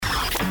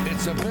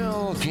It's a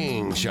Bill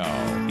King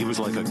Show. He was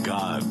like a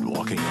god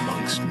walking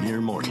amongst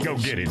mere mortals. Go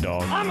get it,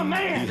 dog. I'm a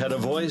man. He had a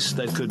voice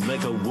that could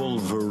make a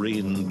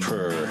wolverine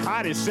purr.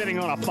 Hot is sitting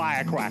on a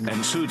firecracker.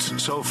 And suits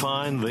so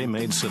fine they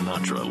made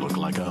Sinatra look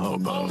like a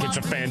hobo. It's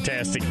a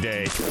fantastic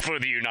day for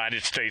the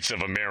United States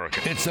of America.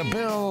 It's a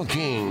Bill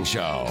King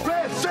Show.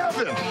 Red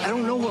 7! I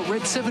don't know what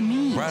Red 7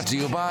 means. Brought to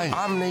you by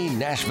Omni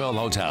Nashville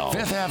Hotel,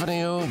 5th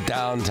Avenue,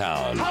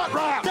 downtown. Hot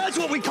rock! That's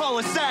what we call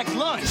a sack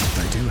lunch.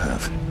 I do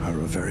have are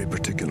a very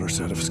particular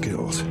set of skills.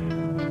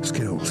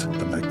 Skills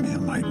that make me a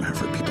nightmare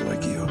for people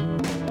like you.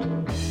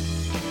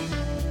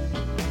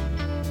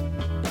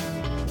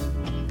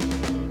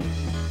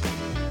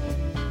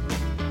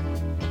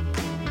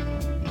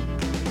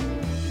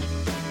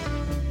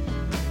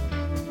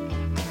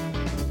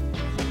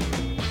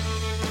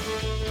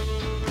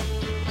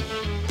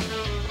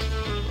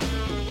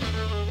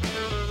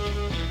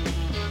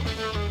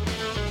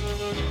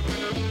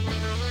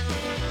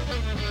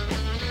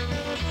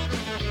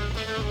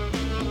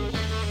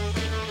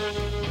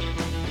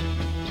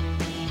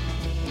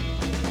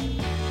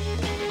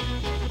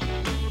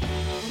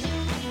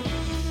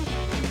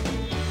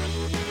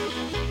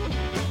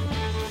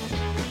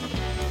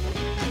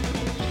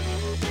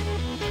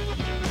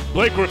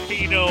 Blake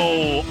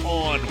Ruffino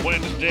on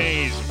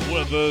Wednesdays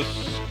with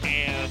us.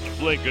 And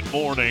Blake, good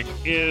morning.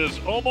 Is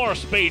Omar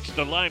Speights,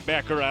 the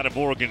linebacker out of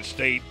Oregon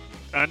State?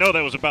 I know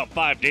that was about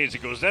 5 days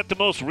ago. Is that the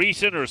most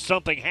recent, or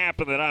something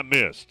happened that I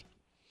missed?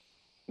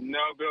 No,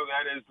 Bill,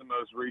 that is the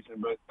most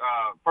recent. But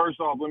first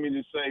off, let me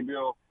just say,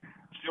 Bill,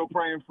 still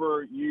praying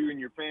for you and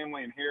your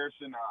family and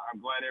Harrison.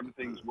 I'm glad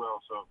everything's well.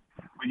 So,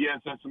 but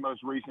yes, that's the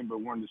most recent, but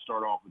wanted to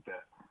start off with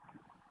that.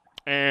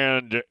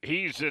 And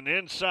he's an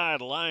inside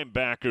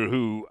linebacker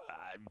who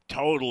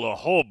totaled a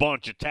whole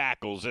bunch of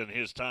tackles in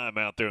his time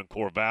out there in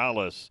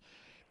Corvallis.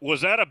 Was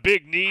that a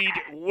big need?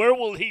 Where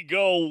will he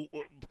go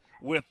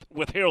with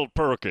Harold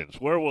Perkins?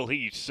 Where will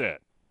he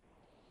sit?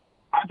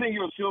 I think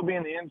he'll still be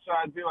in the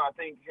inside, Bill. I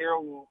think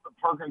Harold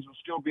Perkins will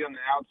still be on the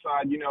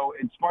outside. You know,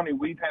 it's funny.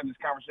 We've had this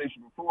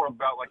conversation before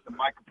about, like, the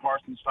Micah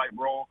Parsons type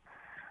role.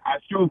 I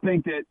still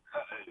think that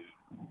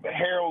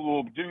Harold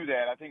will do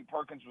that. I think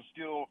Perkins will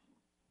still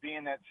be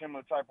in that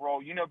similar type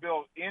role. You know,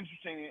 Bill,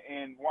 interesting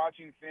in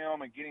watching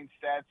film and getting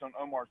stats on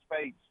Omar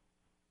Speights,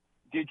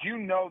 did you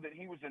know that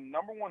he was the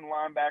number one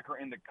linebacker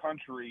in the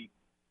country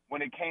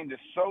when it came to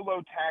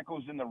solo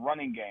tackles in the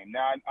running game?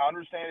 Now, I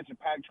understand it's a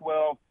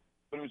Pac-12,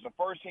 but it was the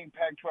first-team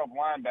Pac-12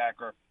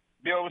 linebacker.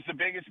 Bill, it was the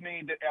biggest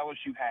need that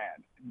LSU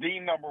had, the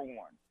number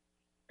one.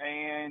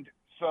 And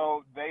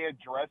so they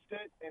addressed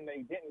it, and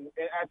they didn't.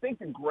 And I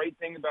think the great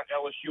thing about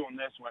LSU on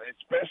this one,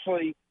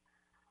 especially –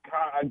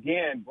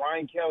 again,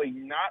 Brian Kelly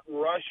not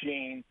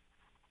rushing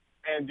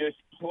and just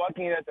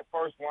plucking at the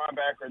first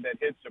linebacker that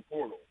hits the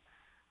portal.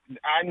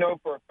 I know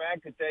for a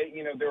fact that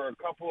there were a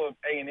couple of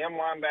A&M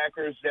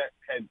linebackers that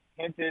had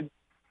hinted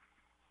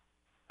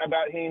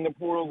about hitting the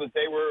portal that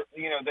they were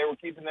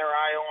keeping their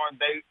eye on.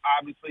 They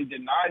obviously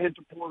did not hit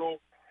the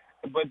portal,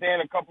 but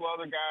then a couple of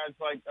other guys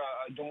like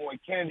Demoy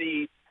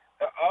Kennedy,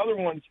 other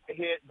ones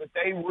hit, but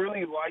they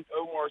really liked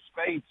Omar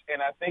Speights,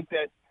 and I think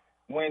that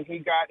when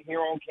he got here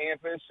on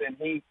campus and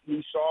he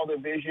saw the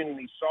vision and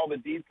he saw the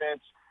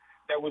defense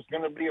that was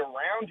going to be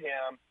around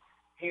him,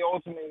 he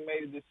ultimately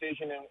made a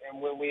decision. And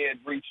when we had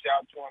reached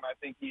out to him, I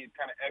think he had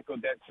kind of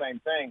echoed that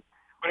same thing.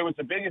 But it was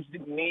the biggest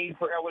need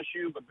for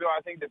LSU. But, Bill, I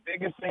think the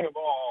biggest thing of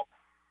all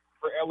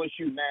for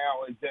LSU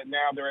now is that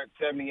now they're at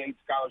 78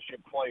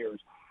 scholarship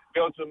players.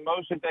 Bill, it's the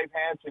most that they've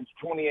had since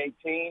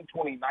 2018,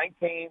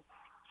 2019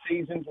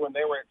 seasons when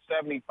they were at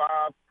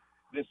 75.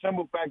 The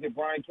simple fact that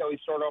Brian Kelly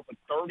started off with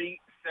 37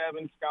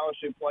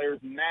 scholarship players,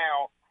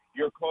 now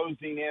you're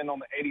closing in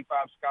on the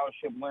 85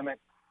 scholarship limit,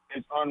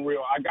 is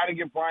unreal. I got to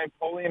give Brian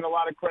Polian a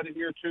lot of credit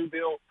here too,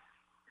 Bill.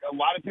 A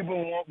lot of people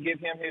won't give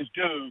him his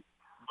due,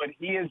 but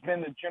he has been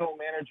the general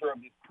manager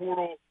of this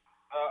portal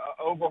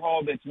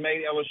overhaul that's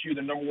made LSU the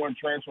number one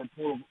transfer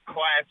portal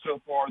class so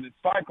far this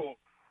cycle.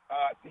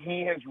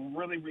 He has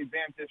really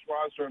revamped this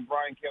roster, and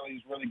Brian Kelly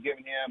has really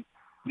given him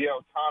the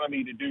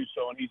autonomy to do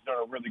so, and he's done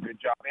a really good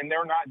job. And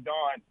they're not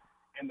done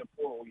in the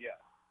portal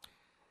yet.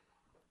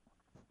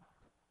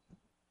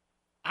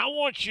 I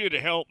want you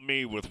to help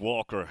me with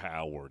Walker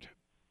Howard.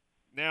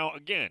 Now,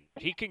 again,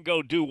 he can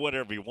go do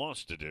whatever he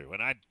wants to do,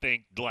 and I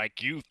think,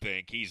 like you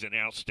think, he's an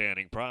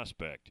outstanding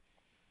prospect.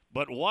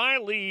 But why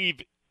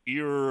leave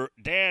your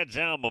dad's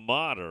alma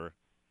mater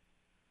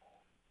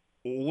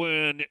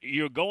when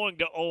you're going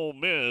to Ole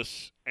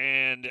Miss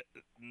and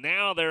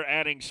now they're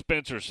adding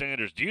Spencer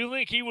Sanders? Do you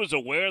think he was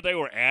aware they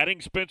were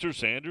adding Spencer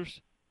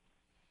Sanders?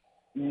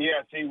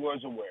 Yes, he was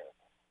aware.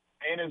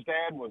 And his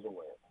dad was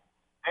aware.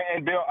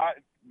 And, Bill,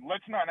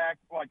 let's not act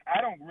like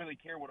I don't really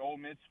care what Ole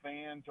Miss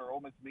fans or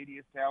Ole Miss media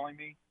is telling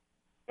me.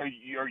 Are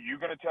you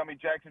going to tell me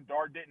Jackson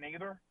Dart didn't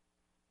either?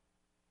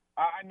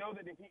 I know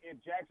that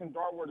if Jackson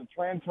Dart were to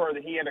transfer,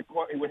 that he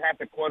would have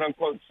to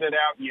quote-unquote sit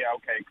out. Yeah,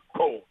 okay,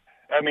 cool.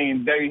 I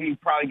mean,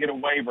 he'd probably get a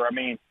waiver. I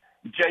mean,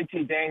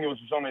 J.T. Daniels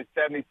is on his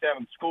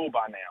 77th school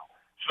by now.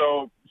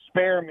 So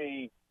spare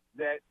me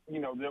that,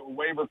 the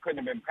waiver couldn't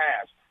have been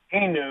passed.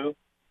 He knew.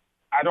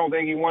 I don't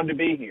think he wanted to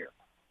be here.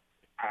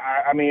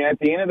 I mean, at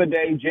the end of the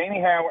day,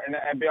 Jamie Howard, and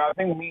I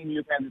think me and you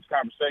have had this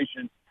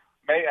conversation,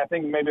 I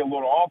think maybe a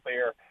little off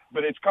air,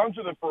 but it's come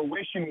to the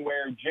fruition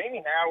where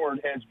Jamie Howard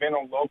has been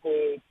on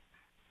local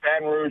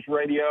Baton Rouge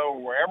radio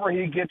or wherever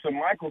he gets a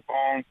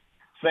microphone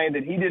saying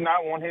that he did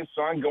not want his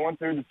son going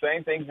through the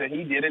same things that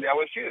he did at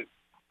LSU.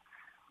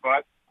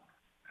 But,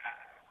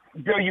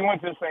 Bill, you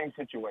went through the same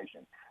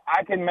situation.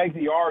 I can make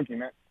the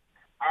argument.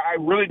 I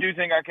really do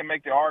think I can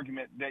make the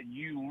argument that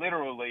you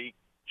literally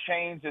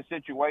change the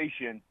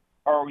situation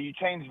or you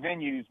change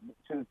venues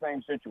to the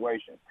same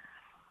situation.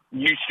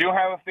 You still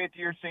have a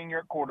fifth-year senior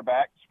at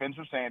quarterback,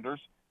 Spencer Sanders,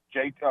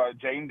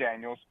 Jaden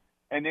Daniels,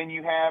 and then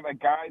you have a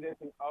guy that's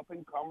an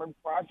up-and-coming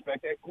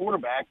prospect at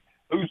quarterback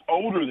who's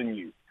older than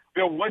you.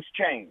 Bill, what's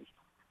changed?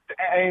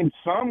 And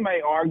some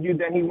may argue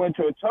that he went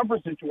to a tougher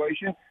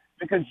situation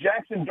because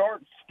Jackson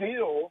Dart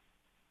still,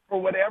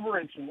 for whatever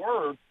it's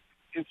worth,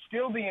 is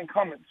still the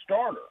incumbent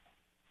starter.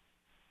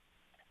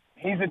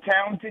 He's a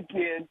talented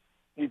kid.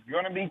 He's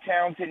going to be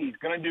talented. He's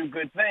going to do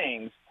good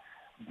things.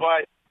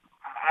 But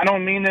I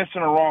don't mean this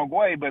in a wrong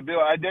way, but,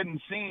 Bill, it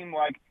didn't seem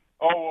like,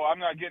 oh, well, I'm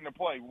not getting to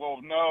play.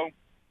 Well, no,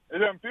 it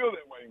doesn't feel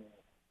that way anymore.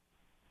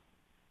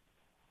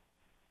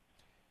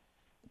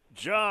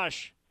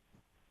 Josh,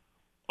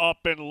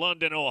 up in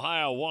London,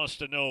 Ohio, wants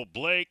to know,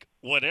 Blake,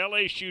 would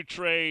LSU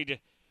trade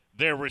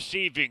their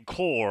receiving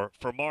core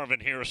for Marvin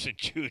Harrison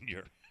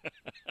Jr.?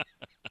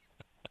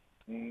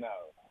 No.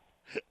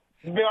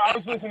 Bill, I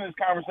was listening to this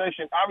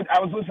conversation. I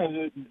was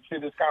listening to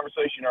this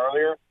conversation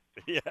earlier.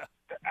 Yeah.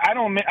 I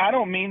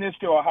don't mean this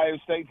to Ohio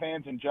State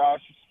fans and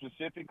Josh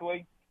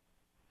specifically.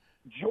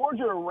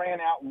 Georgia ran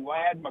out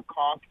Ladd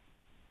McConkey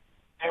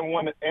and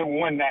won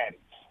natties.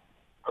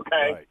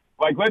 Okay? Right.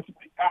 Like,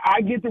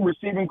 I get the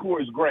receiving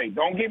core is great.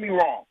 Don't get me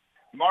wrong.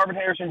 Marvin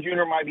Harrison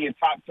Jr. might be a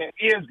top 10.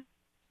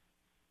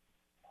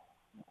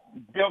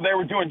 Bill, they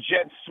were doing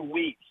jet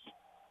sweeps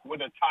with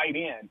a tight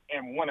end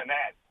and won a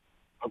natty.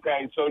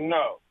 Okay? So,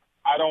 no.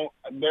 I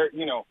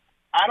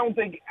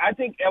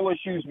think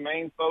LSU's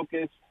main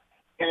focus,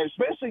 and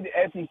especially the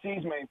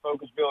SEC's main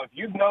focus, Bill, if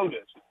you've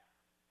noticed,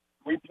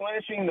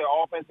 replenishing the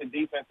offensive and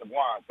defensive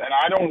lines. And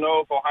I don't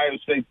know if Ohio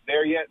State's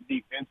there yet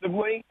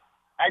defensively.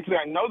 Actually,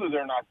 I know that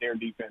they're not there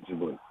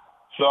defensively.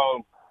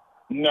 So,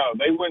 no,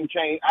 they wouldn't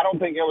change. I don't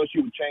think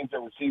LSU would change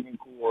their receiving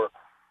core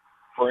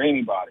for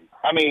anybody.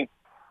 I mean,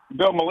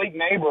 Bill, Malik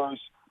Neighbors,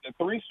 the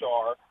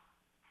 3-star,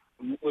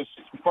 was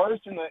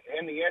first in the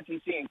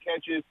SEC in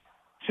catches,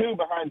 2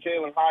 behind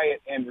Jalen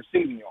Hyatt and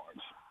receiving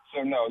yards.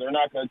 So, no, they're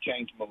not going to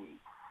change Malik.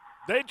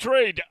 They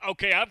trade.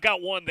 Okay, I've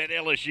got one that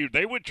LSU.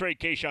 They would trade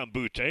Kayshon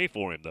Boutte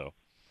for him, though.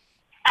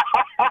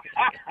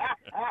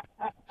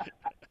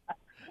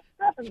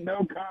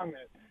 No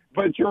comment,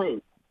 but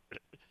true.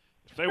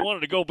 If they wanted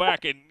to go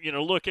back and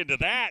look into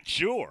that,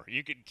 sure,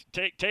 you could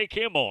take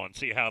him on,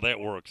 see how that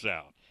works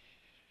out.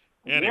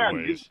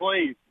 Anyways, yeah,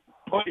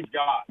 please,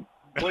 God,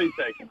 please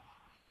take him.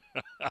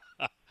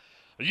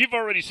 You've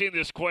already seen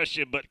this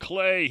question, but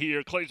Clay's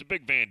a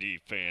big Vandy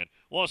fan,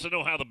 wants to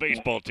know how the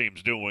baseball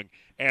team's doing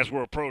as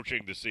we're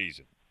approaching the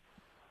season.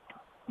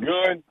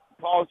 Good.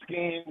 Paul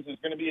Skeens is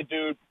going to be a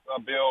dude,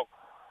 Bill.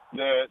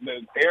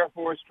 The Air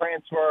Force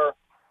transfer,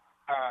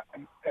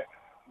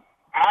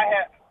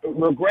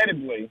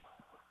 regrettably,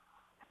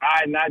 I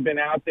had not been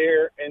out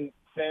there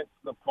since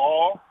the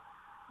fall,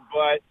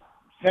 but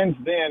since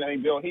then, I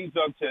mean, Bill, he's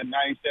up to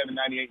 97,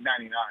 98,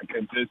 99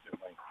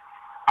 consistently.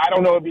 I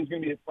don't know if he's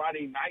going to be a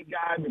Friday night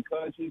guy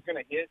because he's going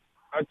to hit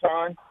a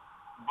ton,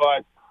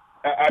 but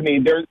I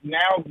mean, there's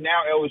now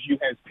LSU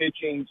has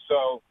pitching,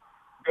 so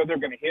because they're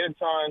going to hit a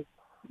ton,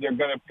 they're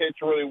going to pitch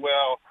really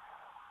well.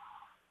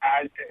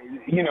 I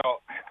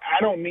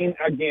don't mean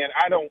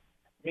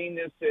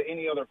this to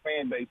any other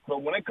fan base,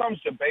 but when it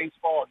comes to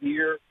baseball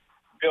here,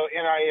 Bill,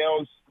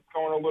 NIL's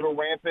going a little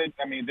rampant.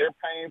 I mean, they're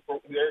paying for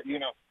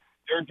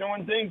they're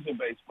doing things in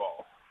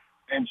baseball,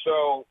 and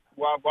so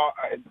while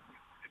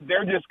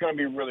they're just going to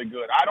be really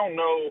good. I don't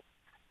know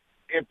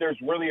if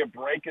there's really a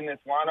break in this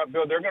lineup,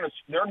 Bill. They're going to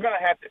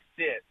have to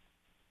sit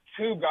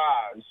 2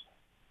 guys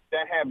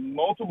that have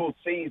multiple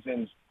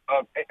seasons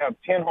of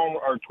 10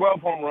 or 12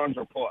 home runs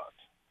or plus.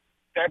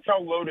 That's how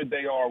loaded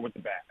they are with the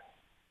bat.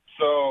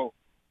 So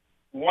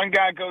one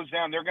guy goes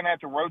down, they're going to have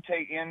to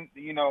rotate in,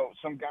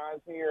 some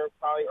guys here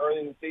probably early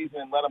in the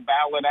season and let them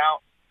battle it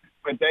out.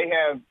 But they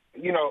have,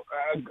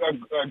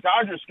 a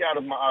Dodger scout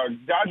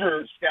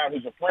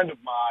who's a friend of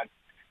mine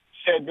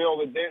said, Bill,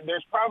 that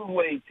there's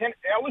probably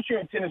LSU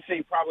and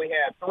Tennessee probably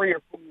have 3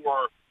 or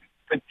 4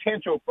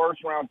 potential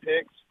first-round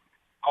picks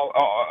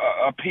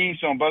a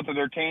piece on both of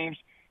their teams.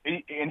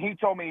 He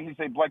told me, he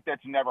said, Blake,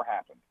 that's never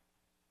happened.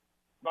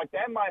 Like,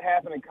 that might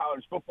happen in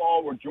college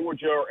football where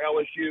Georgia or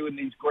LSU in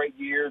these great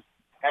years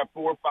have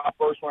 4 or 5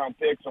 first-round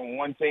picks on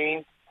one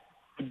team.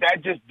 But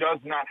that just does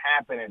not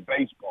happen in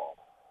baseball.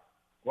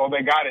 Well,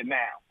 they got it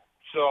now.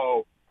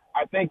 So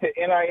I think the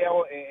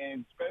NIL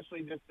and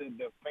especially just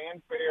the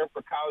fanfare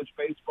for college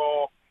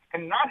baseball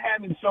and not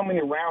having so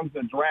many rounds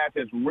in the draft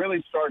has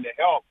really started to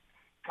help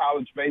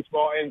college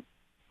baseball. And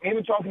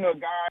even talking to a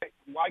guy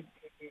like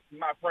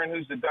my friend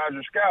who's the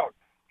Dodger scout,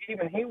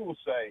 even he will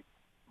say,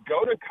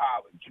 go to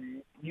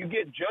college. You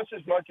get just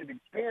as much of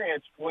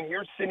experience when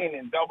you're sitting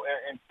in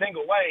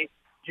single A.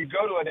 You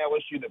go to an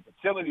LSU, the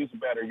facilities are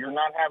better. You're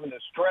not having to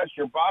stress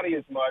your body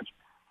as much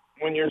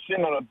when you're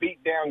sitting on a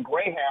beat-down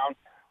Greyhound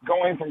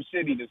going from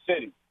city to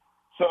city.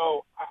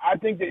 So I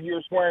think that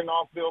you're squaring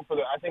off, Bill, for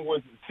I think it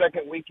was the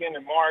second weekend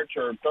in March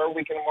or third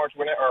weekend in March,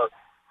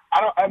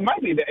 it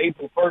might be the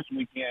April 1st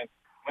weekend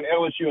when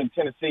LSU and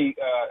Tennessee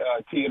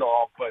tee it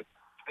off. But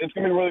it's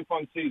going to be a really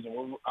fun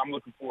season. I'm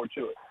looking forward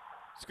to it.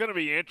 It's going to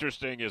be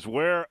interesting is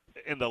where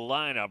in the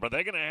lineup, are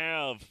they going to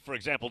have, for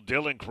example,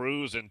 Dylan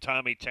Cruz and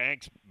Tommy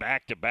Tanks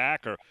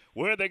back-to-back, or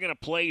where are they going to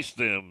place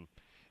them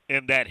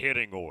in that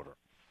hitting order?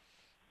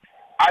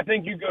 I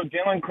think you go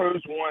Dylan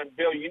Cruz one.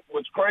 Bill,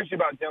 what's crazy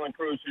about Dylan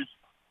Cruz is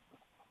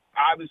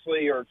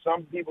obviously, or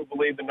some people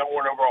believe, the number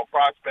one overall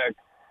prospect,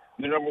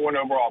 the number one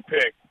overall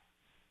pick.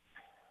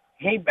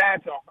 His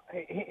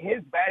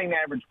batting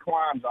average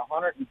climbs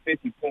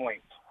 150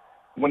 points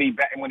when he's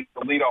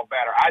the leadoff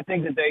batter. I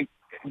think that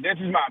this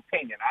is my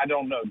opinion. I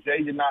don't know.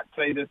 Jay did not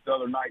say this the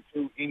other night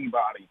to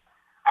anybody.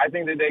 I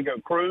think that they go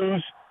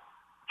Cruz,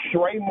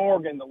 Trey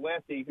Morgan, the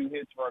lefty, who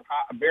hits for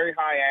a very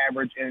high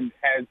average and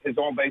has his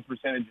on-base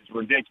percentage is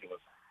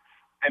ridiculous.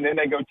 And then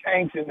they go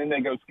Tanks, and then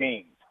they go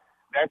Schemes.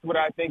 That's what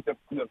I think the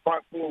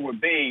front four would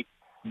be.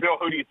 Bill,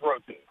 who do you throw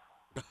to?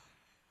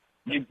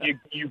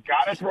 You've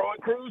got to throw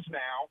at Cruz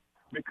now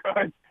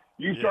because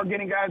you start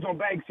getting guys on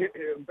base.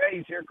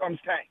 Here comes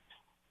Tanks,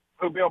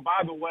 who, Bill,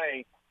 by the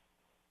way,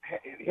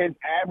 his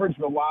average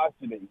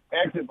velocity,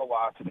 exit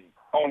velocity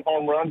on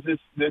home runs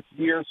this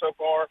year so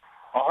far,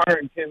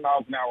 110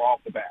 miles an hour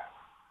off the bat.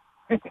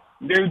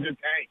 Dude's a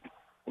tank,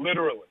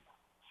 literally.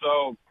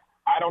 So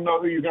I don't know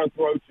who you're going to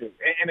throw to.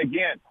 And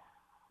again,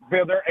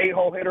 Bill, their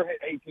 8-hole hitter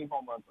hit 18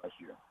 home runs last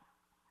year.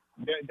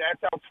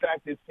 That's how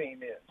stacked this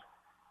team is.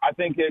 I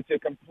think it's a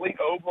complete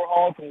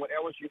overhaul from what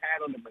LSU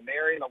had under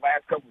Mainieri in the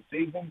last couple of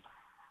seasons.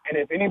 And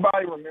if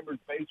anybody remembers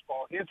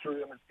baseball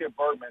history under Skip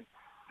Bertman,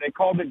 they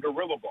called it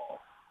gorilla ball.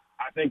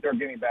 I think they're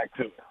getting back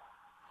to it.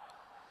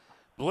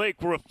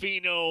 Blake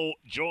Ruffino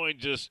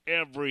joins us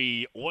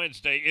every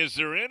Wednesday. Is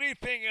there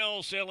anything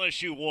else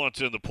LSU wants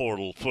in the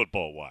portal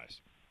football-wise?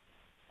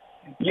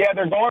 Yeah,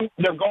 they're going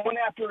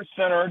after a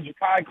center.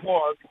 Ja'Kai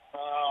Clark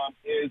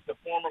is the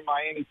former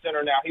Miami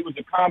center now. He was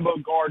a combo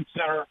guard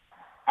center.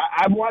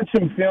 I've watched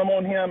some film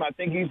on him. I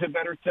think he's a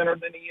better center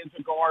than he is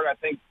a guard. I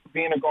think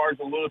being a guard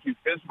is a little too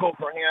physical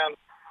for him,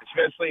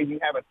 especially if you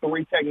have a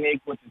 3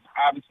 technique, which is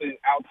obviously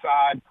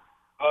outside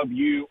of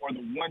you, or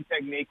the 1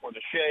 technique or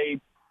the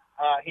shade.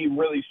 He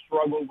really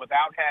struggled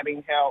without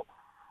having help.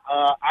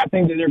 I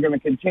think that they're going to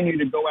continue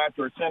to go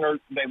after a center.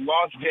 They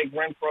lost Jake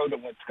Renfro to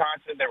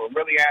Wisconsin. They were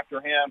really after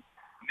him.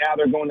 Now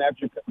they're going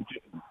after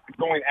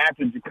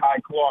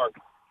Ja'Kai Clark.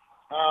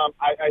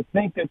 I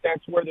think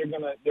that's where they're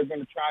going to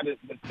try to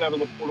settle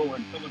the portal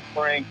until the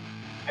spring.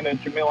 And then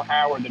Jamil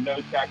Howard, the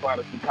nose tackle out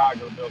of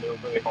Chicago, they're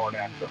really hard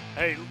after.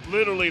 Hey,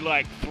 literally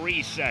like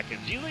 3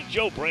 seconds. Do you think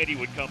Joe Brady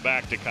would come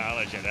back to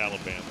college at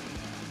Alabama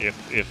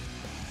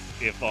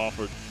if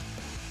offered?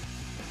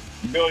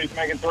 Billy's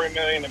making $3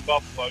 million in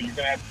Buffalo. You're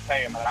going to have to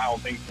pay him, and I don't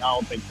think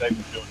Saban's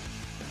doing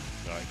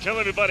it. All right, tell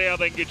everybody how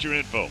they can get your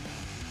info.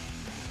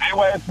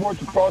 Anyway,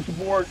 sports across the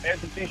board.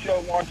 SEC show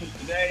launches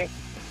today.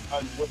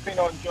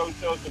 Ruffino and Joe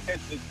shows the pitch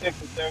at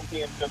 6 and 7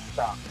 p.m.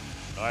 Central Time.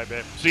 All right,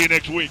 man. See you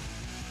next week.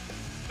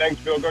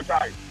 Thanks, Bill. Go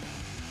Tigers.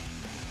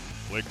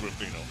 Blake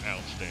Ruffino,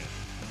 outstanding.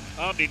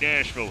 Omni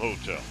Nashville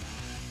Hotel.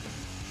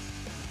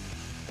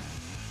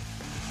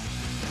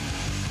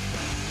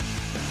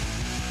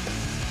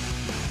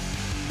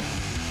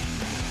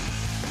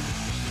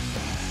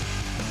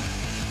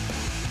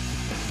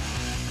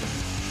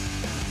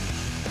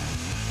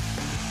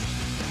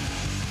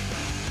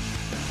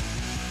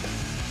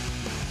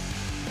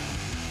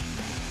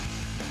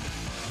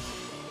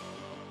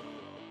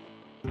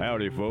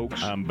 Howdy,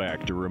 folks. I'm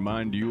back to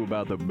remind you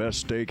about the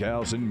best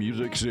steakhouse in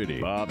Music City,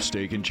 Bob's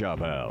Steak and Chop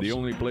House. The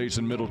only place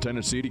in Middle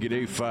Tennessee to get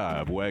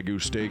A5 Wagyu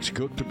steaks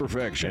cooked to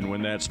perfection. And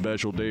when that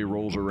special day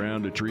rolls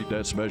around to treat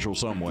that special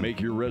someone,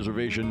 make your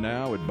reservation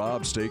now at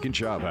Bob's Steak and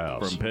Chop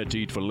House. From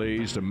petite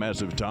fillets to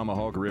massive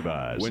tomahawk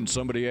ribeyes. When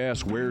somebody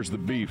asks where's the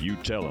beef, you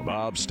tell them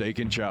Bob's Steak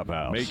and Chop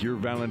House. Make your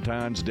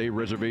Valentine's Day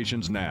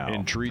reservations now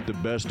and treat the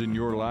best in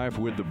your life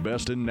with the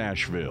best in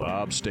Nashville.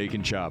 Bob's Steak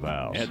and Chop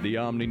House at the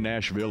Omni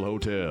Nashville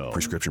Hotel.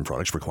 Prescription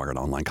products require an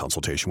online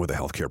consultation with a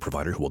healthcare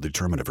provider who will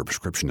determine if a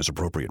prescription is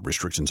appropriate.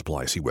 Restrictions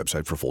apply. See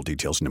website for full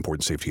details and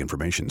important safety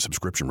information.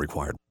 Subscription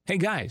required. Hey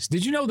guys,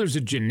 did you know there's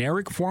a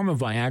generic form of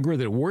Viagra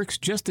that works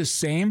just the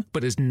same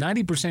but is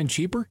 90%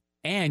 cheaper?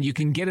 And you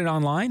can get it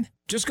online?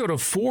 Just go to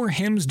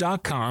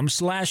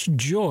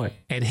 4hims.com/joy.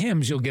 At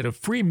Hims, you'll get a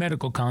free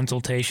medical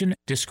consultation,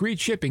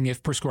 discreet shipping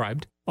if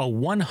prescribed, a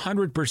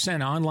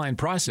 100% online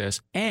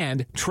process,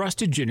 and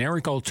trusted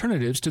generic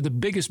alternatives to the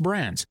biggest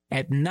brands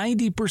at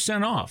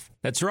 90% off.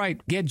 That's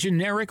right, get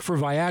generic for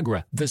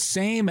Viagra, the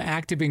same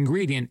active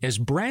ingredient as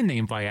brand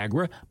name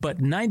Viagra, but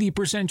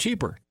 90%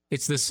 cheaper.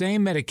 It's the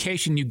same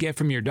medication you get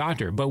from your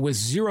doctor, but with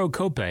zero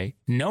copay,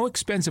 no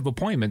expensive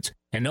appointments,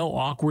 and no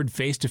awkward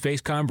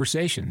face-to-face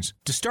conversations.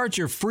 To start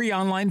your free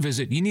online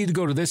visit, you need to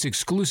go to this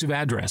exclusive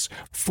address,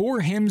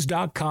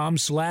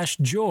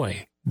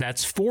 forhims.com/joy.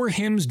 That's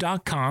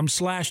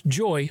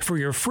forhims.com/joy for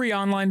your free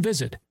online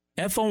visit.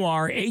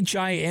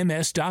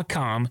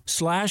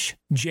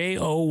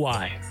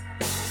 forhims.com/joy.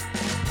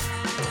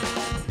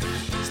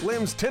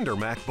 Slim's Tender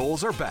Mac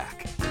Bowls are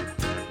back.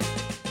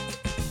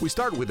 We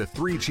start with a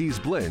 3-cheese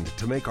blend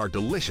to make our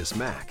delicious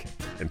mac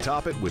and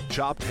top it with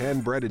chopped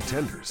hand-breaded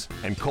tenders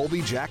and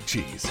Colby Jack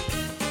cheese.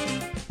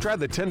 Try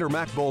the Tender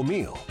Mac Bowl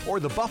meal or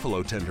the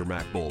Buffalo Tender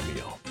Mac Bowl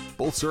meal,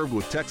 both served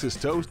with Texas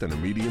toast and a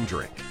medium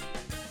drink.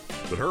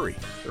 But hurry,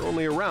 they're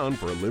only around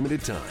for a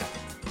limited time.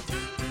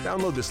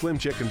 Download the Slim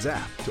Chickens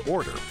app to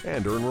order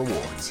and earn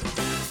rewards.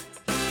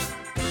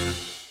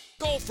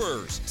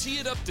 Golfers, tee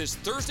it up this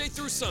Thursday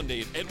through Sunday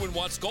at Edwin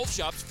Watts Golf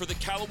Shops for the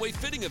Callaway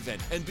Fitting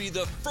event and be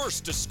the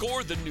first to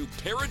score the new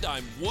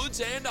Paradigm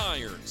woods and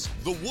irons.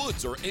 The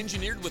woods are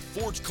engineered with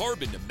forged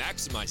carbon to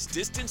maximize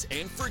distance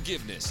and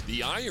forgiveness.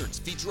 The irons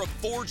feature a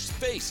forged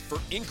face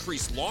for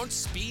increased launch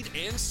speed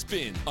and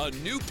spin. A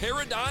new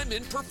paradigm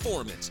in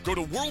performance. Go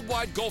to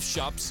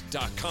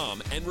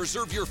worldwidegolfshops.com and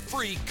reserve your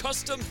free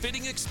custom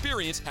fitting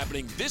experience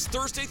happening this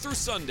Thursday through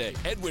Sunday.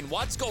 Edwin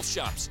Watts Golf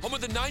Shops, home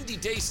of the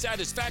 90-day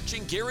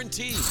satisfaction guarantee.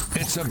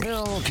 It's a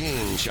Bill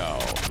King Show.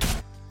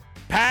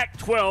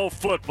 Pac-12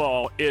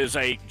 football is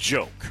a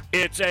joke.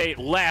 It's a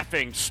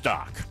laughing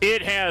stock.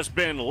 It has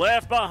been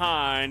left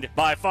behind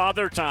by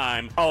Father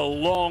Time a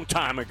long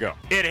time ago.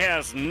 It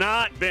has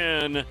not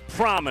been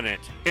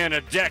prominent in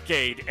a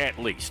decade at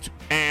least.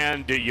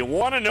 And do you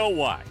want to know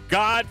why?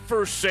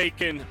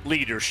 God-forsaken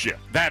leadership.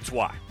 That's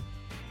why.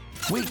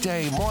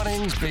 Weekday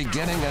mornings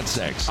beginning at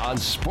 6 on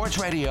Sports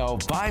Radio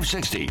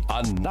 560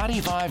 on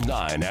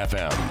 95.9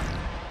 FM.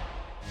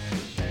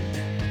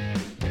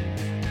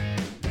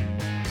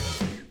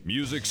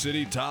 Music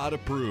City Todd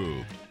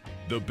approved.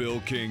 The Bill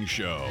King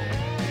Show.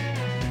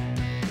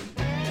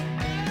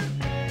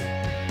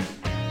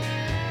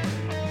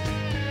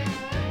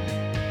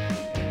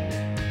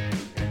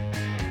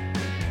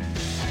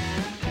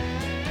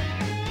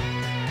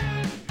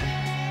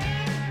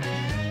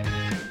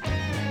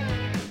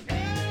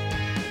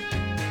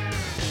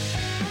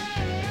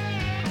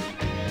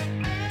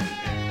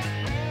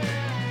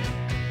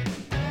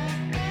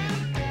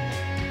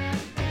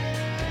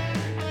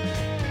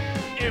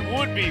 It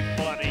would be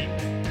funny,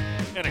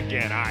 and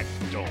again, I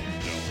don't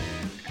know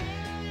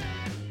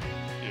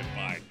if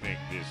I think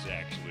this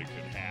actually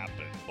could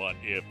happen, but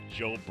if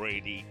Joe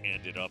Brady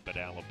ended up at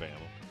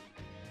Alabama,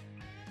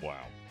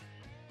 wow.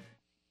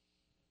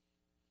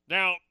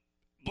 Now,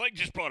 Blake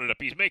just brought it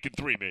up. He's making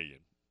 $3 million.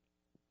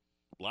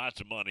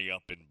 Lots of money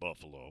up in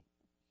Buffalo.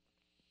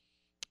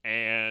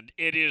 And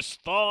it is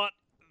thought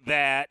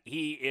that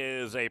he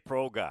is a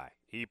pro guy.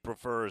 He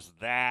prefers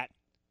that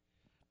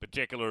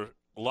particular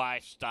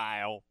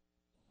lifestyle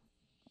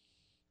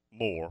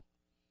more.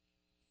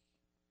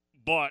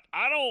 But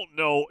I don't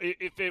know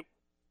if it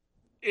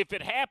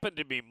happened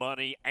to be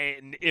money,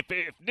 and if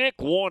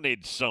Nick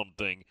wanted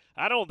something,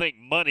 I don't think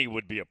money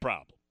would be a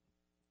problem.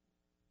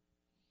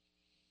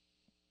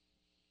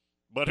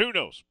 But who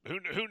knows?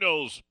 Who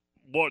knows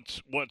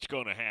what's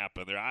going to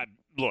happen there? I've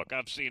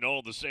seen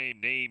all the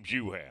same names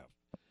you have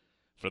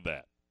for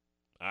that.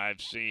 I've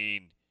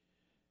seen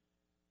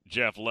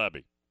Jeff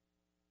Lebby.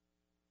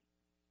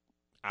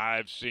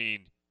 I've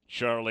seen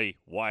Charlie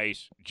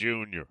Weiss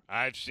Jr.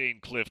 I've seen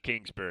Cliff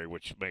Kingsbury,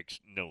 which makes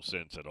no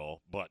sense at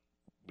all. But,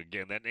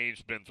 again, that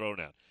name's been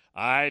thrown out.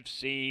 I've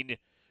seen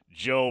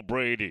Joe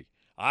Brady.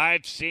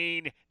 I've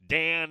seen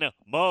Dan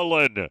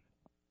Mullen.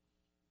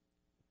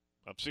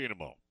 I've seen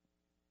them all.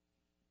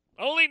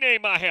 Only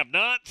name I have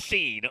not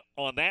seen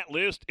on that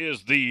list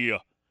is the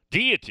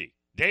deity,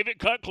 David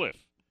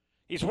Cutcliffe.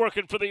 He's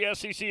working for the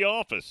SEC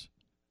office.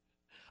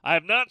 I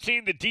have not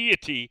seen the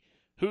deity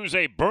who's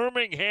a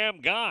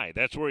Birmingham guy.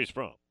 That's where he's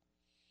from.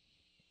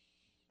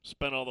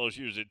 Spent all those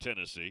years in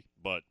Tennessee,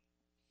 but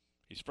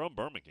he's from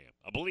Birmingham.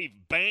 I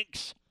believe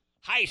Banks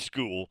High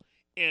School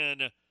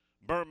in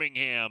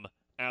Birmingham,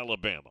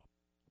 Alabama.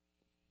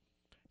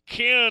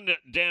 Ken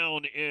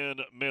down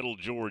in Middle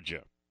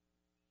Georgia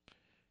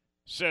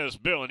says,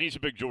 Bill, and he's a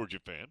big Georgia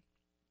fan,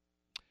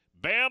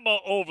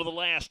 Bama over the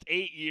last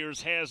 8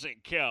 years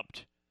hasn't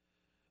kept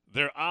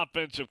their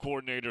offensive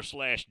coordinator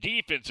 /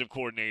 defensive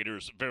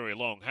coordinators very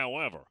long.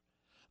 However,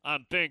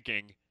 I'm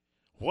thinking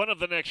one of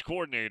the next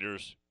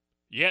coordinators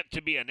yet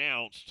to be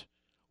announced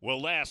will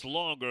last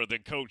longer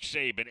than Coach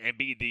Saban and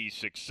be the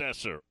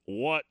successor.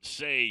 What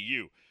say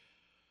you?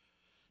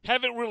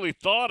 Haven't really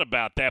thought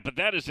about that, but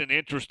that is an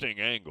interesting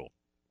angle.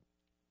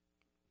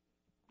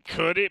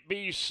 Could it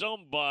be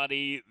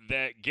somebody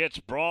that gets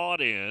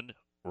brought in,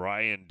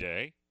 Ryan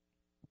Day?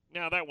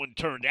 Now, that one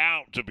turned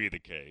out to be the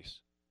case.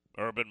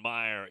 Urban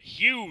Meyer,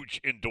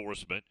 huge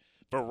endorsement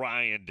for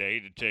Ryan Day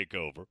to take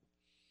over.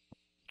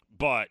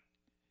 But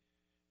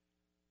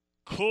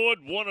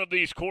could one of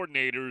these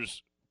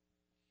coordinators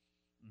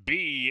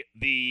be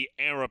the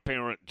heir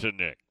apparent to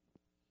Nick?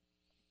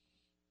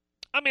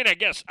 I mean, I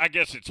guess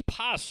it's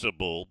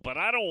possible, but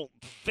I don't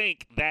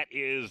think that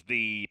is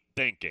the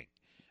thinking.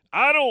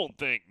 I don't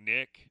think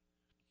Nick,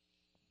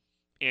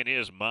 in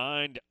his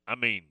mind, I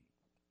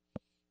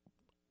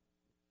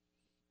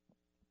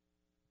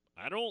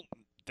don't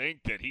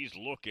think that he's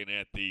looking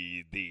at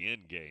the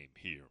end game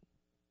here.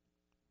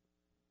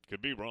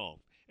 Could be wrong.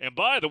 And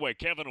by the way,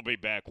 Kevin will be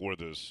back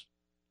with us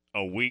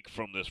a week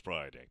from this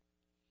Friday.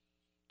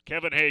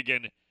 Kevin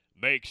Hagan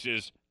makes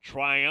his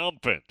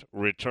triumphant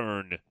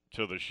return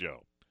to the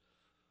show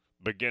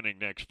beginning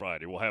next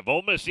Friday. We'll have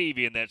Ole Miss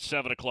Evie in that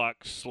 7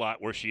 o'clock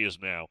slot where she is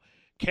now.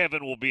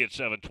 Kevin will be at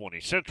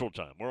 7:20 Central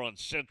Time. We're on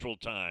Central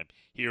Time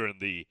here in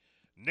the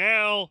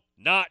now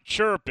not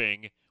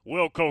chirping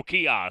Wilco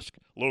Kiosk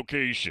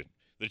location.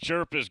 The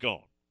chirp is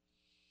gone.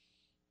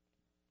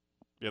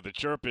 Yeah, the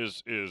chirp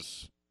has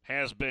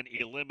been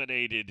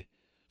eliminated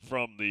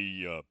from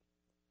the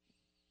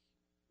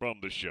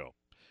show.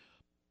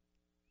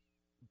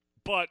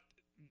 But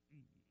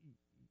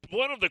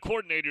one of the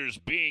coordinators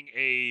being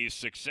a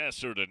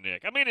successor to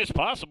Nick, I mean, it's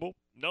possible.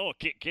 No,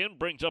 Ken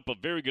brings up a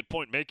very good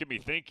point, making me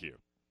think here.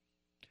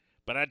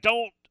 But I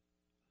don't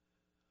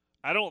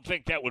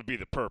think that would be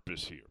the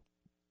purpose here.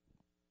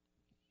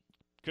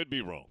 Could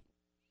be wrong.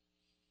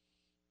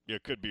 Yeah,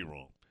 could be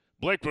wrong.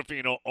 Blake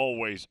Ruffino,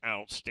 always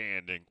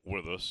outstanding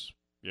with us.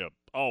 Yeah,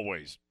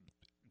 always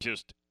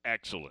just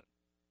excellent.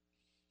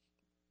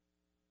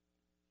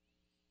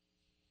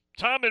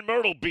 Tom in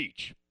Myrtle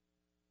Beach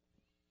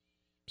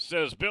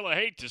says, Bill, I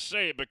hate to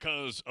say it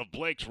because of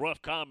Blake's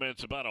rough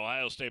comments about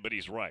Ohio State, but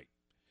he's right.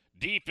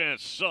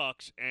 Defense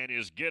sucks and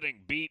is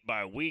getting beat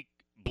by weak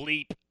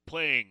bleep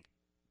play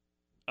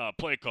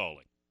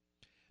calling.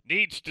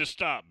 Needs to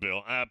stop,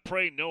 Bill. I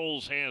pray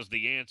Knowles has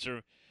the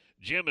answer.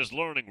 Jim is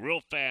learning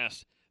real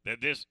fast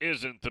that this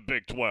isn't the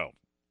Big 12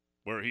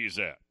 where he's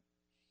at.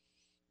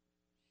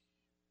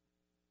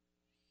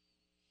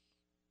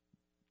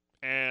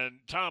 And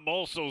Tom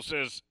also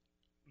says,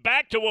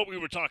 back to what we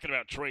were talking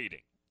about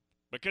trading,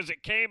 because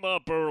it came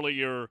up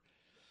earlier.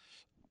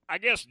 I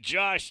guess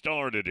Josh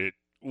started it.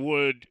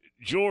 Would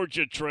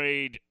Georgia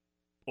trade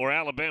or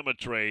Alabama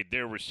trade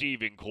their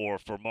receiving core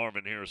for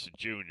Marvin Harrison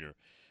Jr.?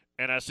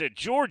 And I said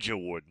Georgia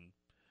wouldn't.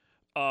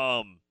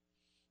 And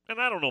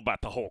I don't know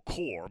about the whole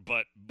core,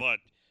 but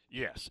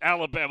yes,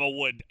 Alabama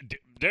would.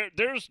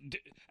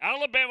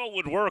 Alabama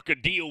would work a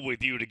deal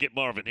with you to get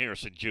Marvin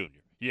Harrison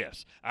Jr.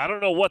 Yes, I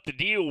don't know what the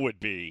deal would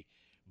be,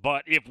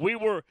 but if we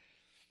were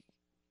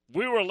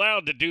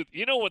allowed to do,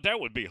 you know what,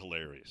 that would be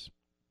hilarious.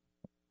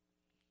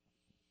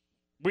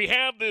 We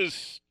have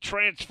this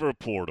transfer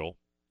portal,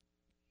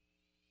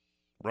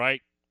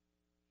 right?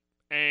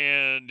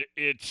 And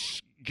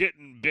it's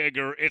getting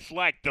bigger. It's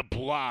like the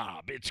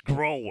blob. It's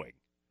growing.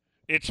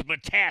 It's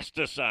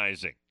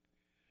metastasizing.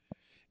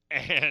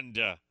 And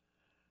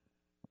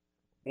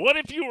what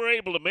if you were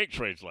able to make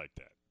trades like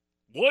that?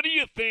 What do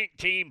you think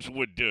teams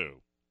would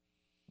do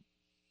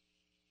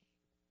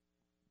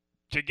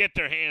to get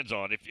their hands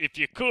on, if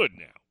you could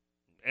now?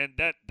 And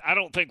that, I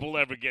don't think we'll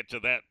ever get to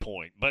that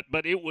point,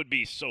 but it would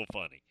be so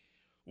funny.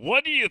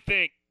 What do you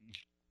think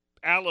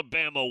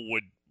Alabama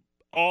would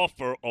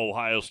offer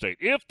Ohio State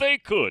if they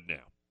could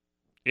now?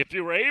 If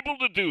you were able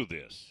to do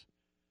this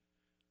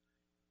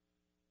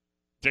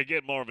to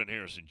get Marvin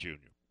Harrison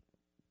Jr.,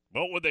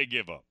 what would they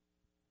give up?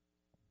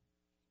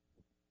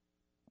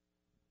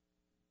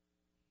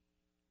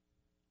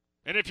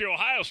 And if you're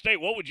Ohio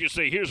State, what would you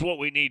say? Here's what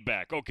we need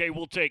back. Okay,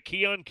 we'll take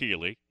Keon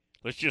Keeley.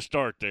 Let's just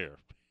start there.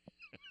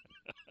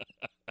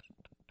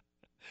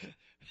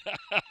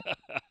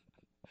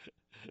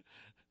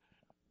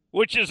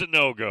 Which is a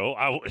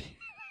no-go.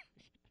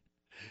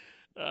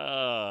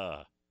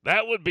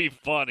 That would be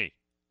funny.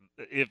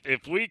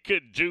 If we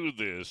could do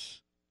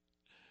this,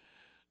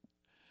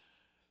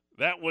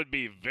 that would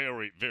be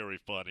very, very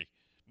funny.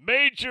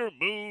 Major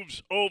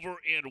moves over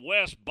in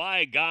West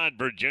Bygone,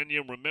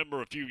 Virginia. Remember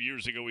a few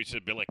years ago he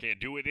said, Bill, I can't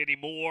do it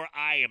anymore.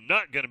 I am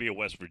not going to be a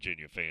West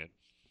Virginia fan.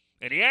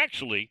 And he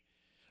actually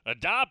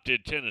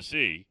adopted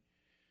Tennessee.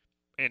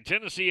 And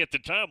Tennessee at the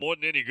time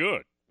wasn't any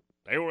good.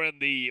 They were in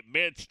the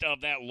midst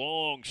of that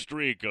long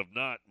streak of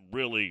not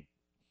really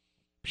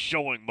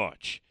showing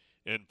much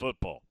in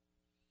football.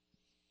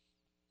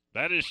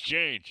 That has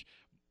changed.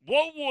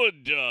 What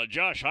would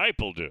Josh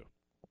Heupel do?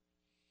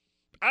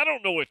 I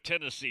don't know if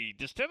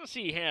does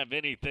Tennessee have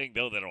anything,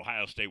 though, that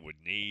Ohio State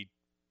would need?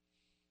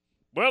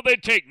 Well,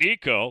 they'd take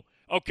Nico.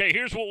 Okay,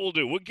 here's what we'll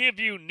do. We'll give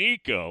you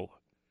Nico.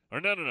 Or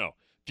no.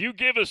 If you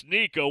give us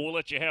Nico, we'll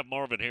let you have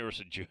Marvin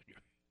Harrison Jr.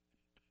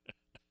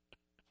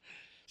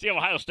 See,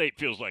 Ohio State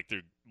feels like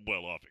they're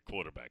well off at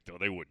quarterback, though.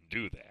 They wouldn't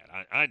do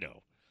that. I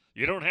know.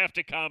 You don't have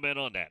to comment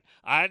on that.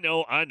 I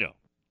know.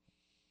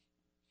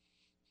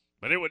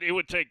 But it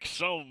would take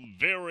some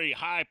very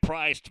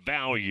high-priced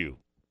value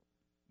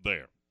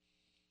there.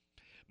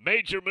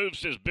 Major Move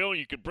says, Bill,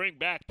 you could bring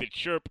back the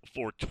chirp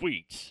for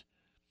tweets.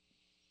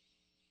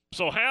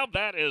 So have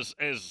that as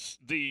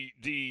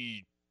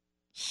the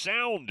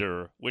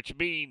sounder, which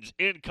means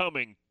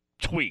incoming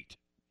tweet.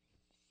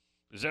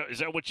 Is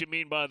that what you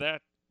mean by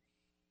that?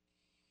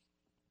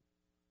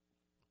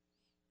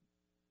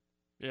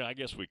 Yeah, I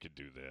guess we could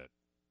do that.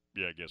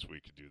 Yeah, I guess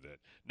we could do that.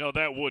 No,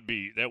 that would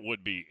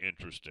be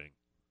interesting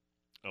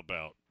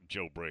about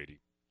Joe Brady.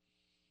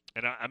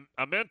 And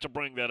I meant to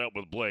bring that up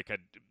with Blake.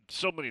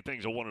 So many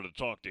things I wanted to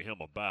talk to him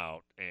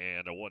about,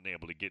 and I wasn't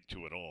able to get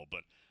to it all.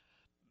 But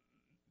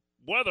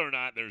whether or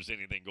not there's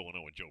anything going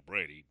on with Joe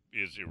Brady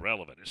is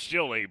irrelevant. It's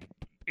still a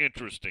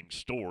interesting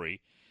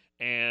story,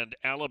 and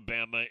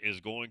Alabama is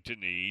going to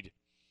need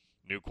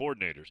new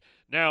coordinators.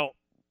 Now,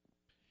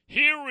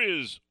 here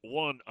is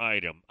one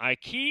item. I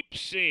keep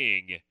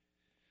seeing,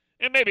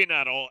 and maybe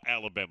not all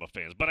Alabama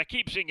fans, but I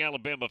keep seeing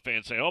Alabama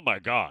fans say, oh, my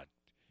God,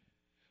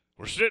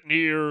 we're sitting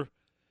here,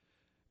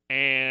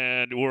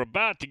 and we're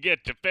about to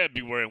get to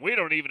February, and we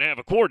don't even have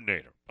a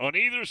coordinator on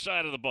either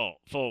side of the ball.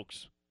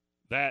 Folks,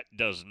 that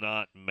does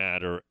not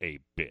matter a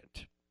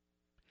bit.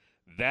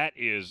 That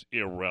is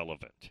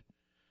irrelevant.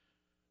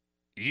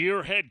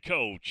 Your head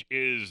coach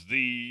is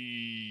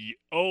the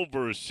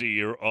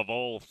overseer of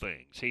all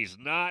things. He's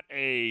not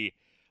a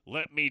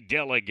let me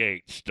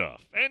delegate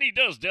stuff. And he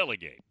does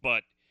delegate,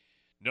 but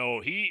no,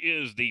 he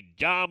is the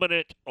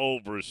dominant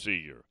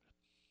overseer.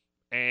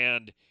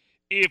 And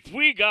if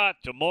we got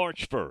to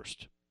March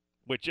 1st,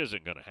 which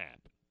isn't going to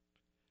happen,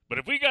 but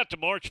if we got to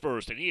March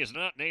 1st and he is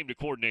not named a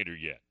coordinator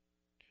yet,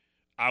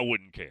 I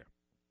wouldn't care.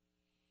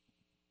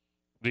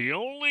 The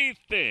only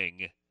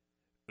thing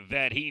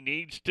that he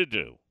needs to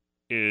do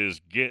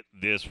is get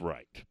this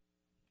right.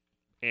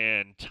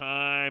 And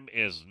time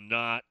is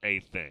not a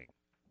thing.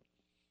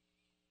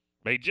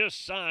 They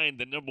just signed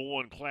the number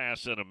one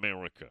class in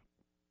America.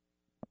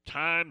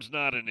 Time's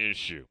not an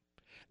issue.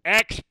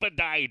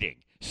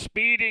 Expediting,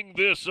 speeding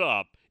this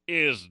up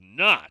is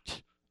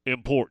not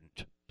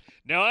important.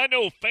 Now, I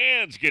know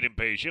fans get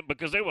impatient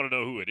because they want to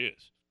know who it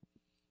is.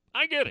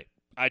 I get it.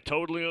 I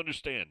totally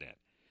understand that.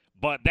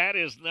 But that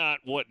is not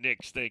what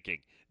Nick's thinking.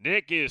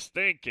 Nick is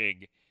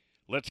thinking,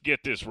 let's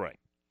get this right.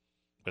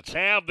 Let's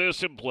have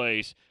this in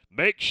place,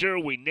 make sure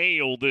we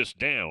nail this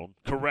down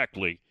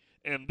correctly,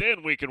 and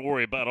then we can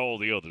worry about all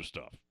the other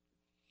stuff.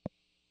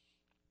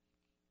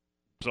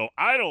 So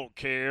I don't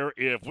care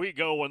if we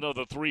go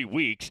another 3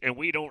 weeks and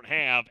we don't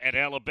have at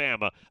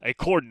Alabama a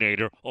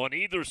coordinator on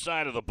either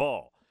side of the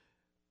ball.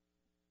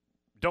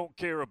 Don't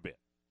care a bit.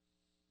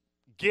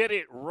 Get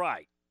it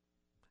right,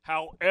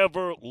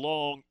 however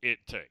long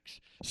it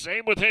takes.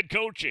 Same with head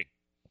coaching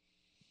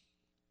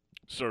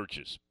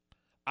searches.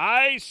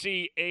 I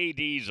see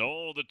ADs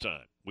all the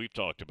time. We've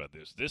talked about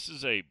this. This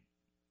is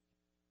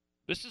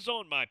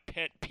on my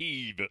pet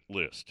peeve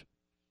list.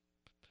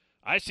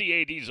 I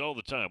see ADs all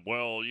the time.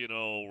 Well,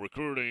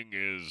 recruiting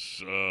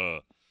is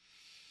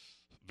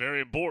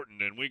very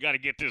important, and we got to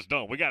get this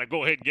done. We got to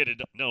go ahead and get it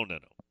done. No.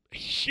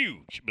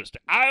 Huge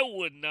mistake. I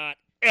would not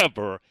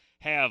ever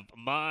have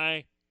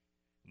my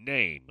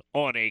name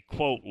on a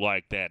quote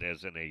like that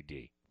as an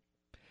AD.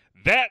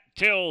 That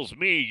tells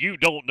me you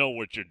don't know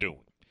what you're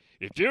doing.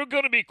 If you're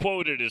going to be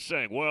quoted as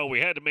saying, well, we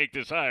had to make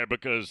this hire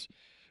because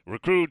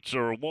recruits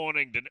are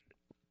wanting to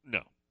 –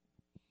 no.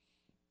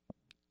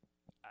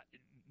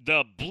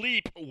 The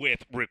bleep with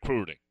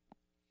recruiting.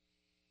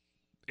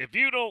 If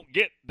you don't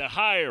get the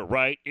hire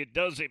right, it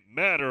doesn't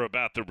matter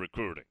about the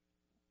recruiting.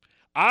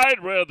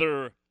 I'd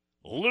rather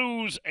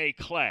lose a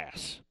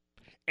class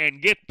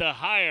and get the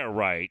hire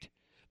right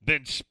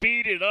than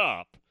speed it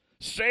up,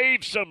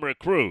 save some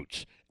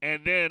recruits,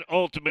 and then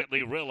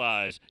ultimately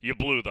realize you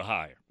blew the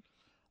hire.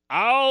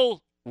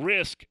 I'll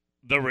risk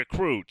the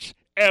recruits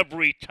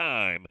every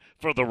time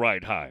for the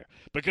right hire.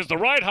 Because the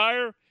right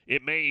hire,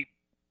 it may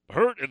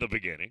hurt in the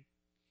beginning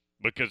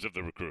because of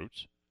the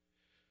recruits,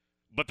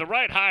 but the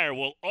right hire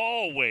will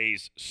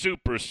always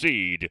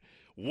supersede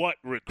what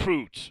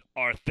recruits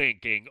are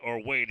thinking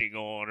or waiting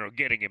on or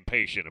getting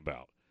impatient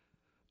about.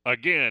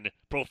 Again,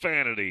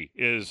 profanity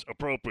is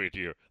appropriate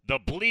here. The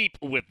bleep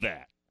with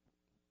that.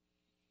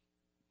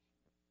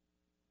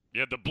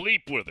 Yeah, the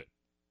bleep with it.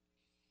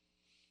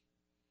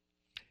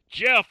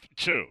 Jeff,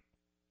 too,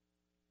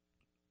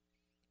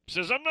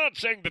 says, I'm not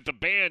saying that the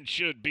ban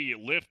should be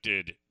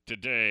lifted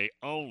today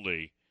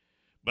only,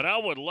 but I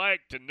would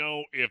like to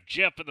know if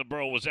Jeff in the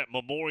Borough was at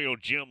Memorial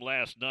Gym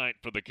last night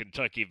for the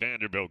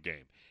Kentucky-Vanderbilt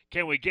game.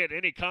 Can we get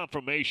any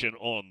confirmation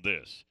on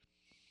this?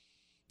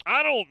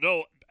 I don't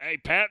know. Hey,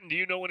 Patton, do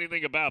you know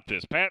anything about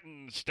this?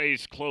 Patton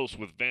stays close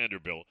with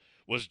Vanderbilt.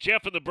 Was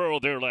Jeff in the Borough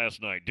there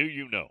last night? Do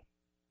you know?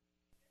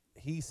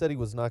 He said he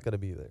was not going to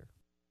be there.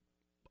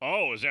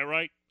 Oh, is that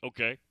right?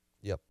 Okay.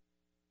 Yep.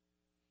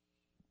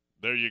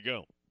 There you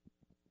go.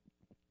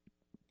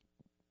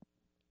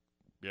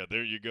 Yeah,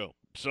 there you go.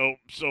 So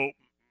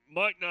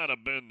might not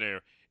have been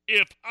there.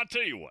 I'll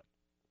tell you what,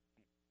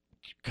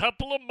 a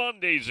couple of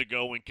Mondays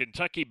ago when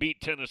Kentucky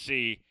beat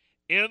Tennessee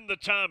in the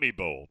Tommy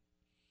Bowl,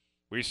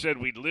 we said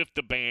we'd lift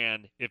the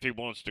ban if he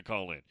wants to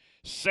call in.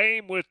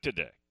 Same with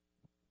today.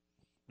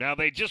 Now,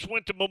 they just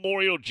went to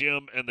Memorial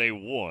Gym and they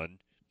won,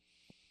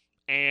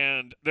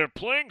 and they're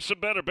playing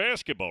some better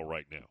basketball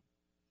right now.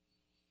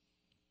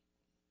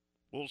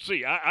 We'll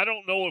see. I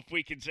don't know if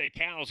we can say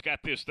Cal's got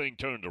this thing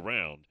turned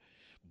around,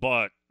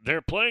 but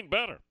they're playing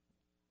better.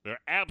 They're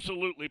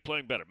absolutely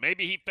playing better.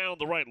 Maybe he found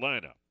the right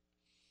lineup.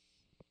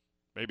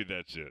 Maybe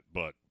that's it,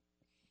 but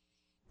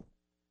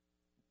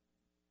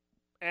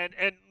and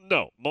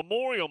no,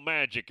 Memorial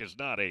Magic is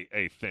not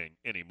a thing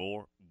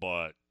anymore,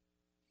 but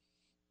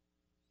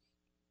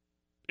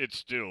it's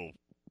still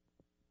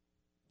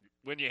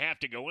when you have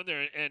to go in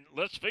there, and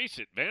let's face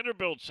it,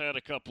 Vanderbilt's had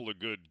a couple of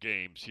good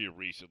games here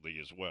recently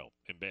as well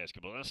in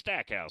basketball. Now,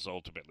 Stackhouse,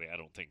 ultimately, I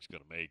don't think is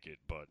going to make it,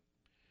 but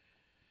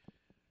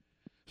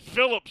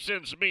Philip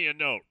sends me a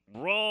note.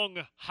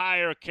 Wrong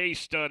hire case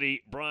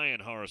study,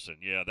 Brian Harsin.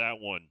 Yeah, that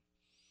one.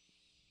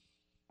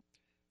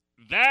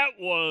 That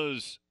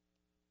was,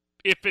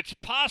 if it's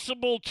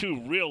possible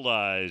to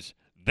realize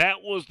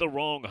that was the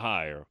wrong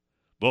hire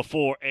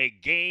before a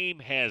game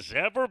has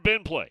ever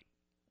been played,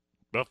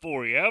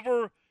 before he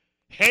ever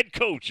head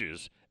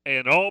coaches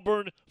an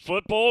Auburn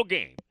football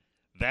game,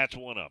 that's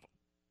one of them.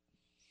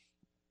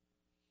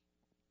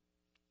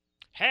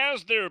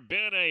 Has there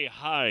been a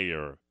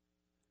hire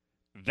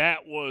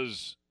that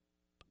was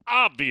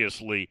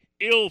obviously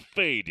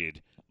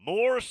ill-fated,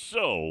 more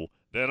so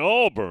than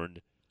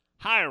Auburn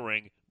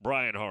hiring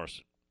Brian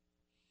Harsin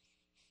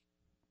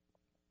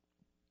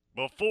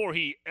before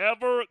he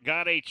ever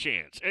got a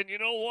chance? And you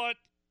know what?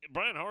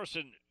 Brian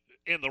Harsin,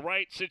 in the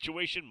right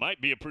situation,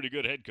 might be a pretty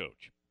good head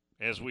coach,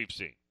 as we've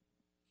seen.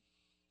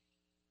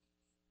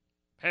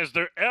 Has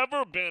there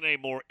ever been a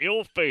more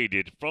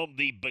ill-fated from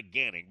the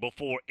beginning,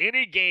 before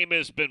any game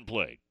has been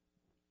played,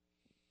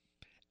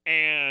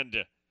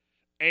 and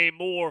a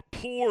more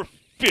poor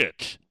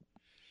fit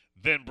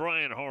than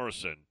Brian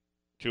Harsin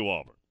to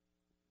Auburn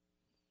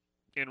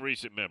in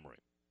recent memory?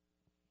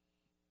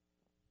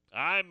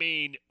 I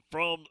mean,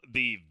 from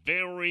the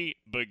very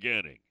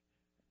beginning.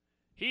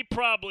 He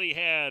probably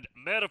had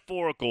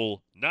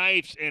metaphorical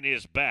knives in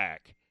his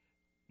back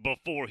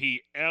before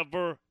he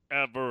ever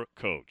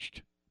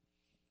coached.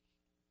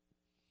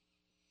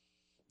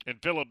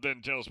 And Philip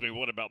then tells me,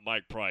 what about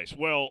Mike Price?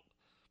 Well,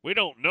 we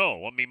don't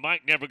know. I mean,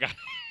 Mike never got...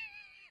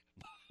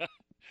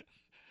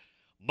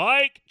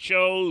 Mike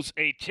chose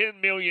a $10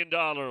 million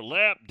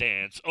lap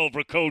dance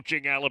over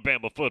coaching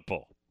Alabama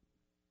football.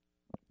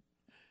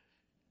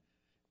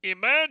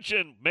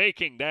 Imagine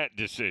making that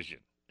decision.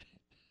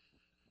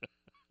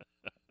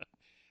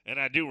 And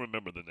I do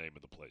remember the name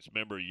of the place.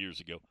 Remember years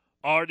ago?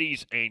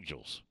 Artie's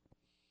Angels.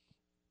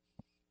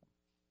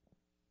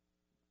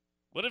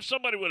 What if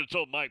somebody would have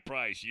told Mike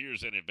Price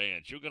years in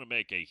advance, you're going to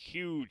make a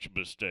huge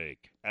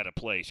mistake at a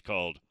place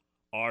called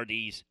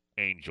Artie's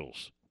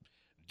Angels,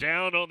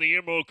 down on the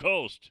Emerald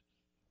Coast?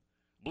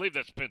 I believe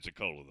that's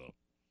Pensacola, though.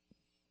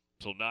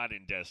 So not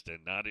in Destin,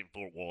 not in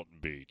Fort Walton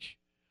Beach,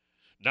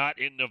 not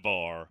in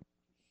Navarre.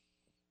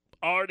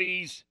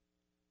 Artie's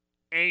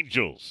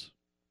Angels.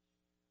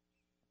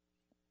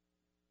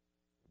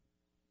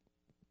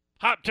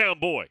 Hoptown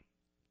Boy,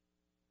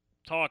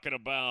 talking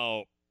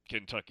about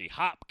Kentucky.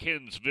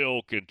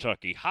 Hopkinsville,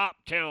 Kentucky.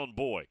 Hoptown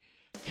Boy.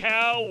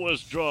 Cal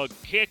was drug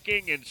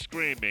kicking and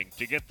screaming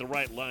to get the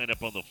right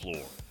lineup on the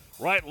floor.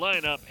 Right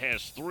lineup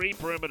has 3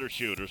 perimeter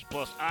shooters,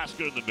 plus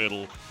Oscar in the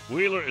middle.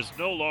 Wheeler is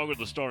no longer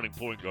the starting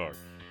point guard.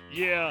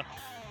 Yeah,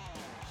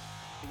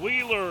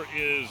 Wheeler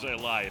is a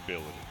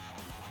liability.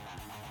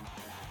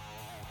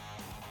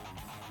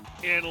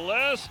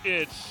 Unless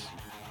it's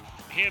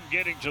him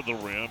getting to the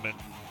rim, and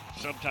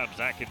sometimes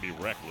that can be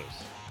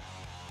reckless.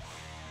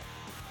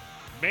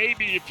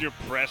 Maybe if you're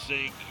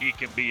pressing, he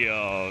can be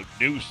a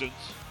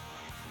nuisance.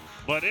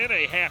 But in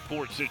a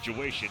half-court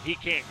situation, he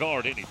can't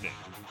guard anything,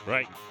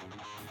 right?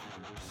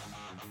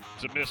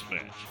 It's a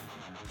mismatch.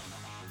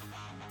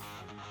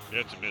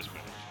 It's a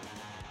mismatch.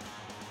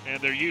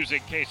 And they're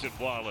using Casey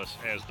Wallace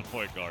as the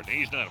point guard. And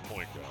he's not a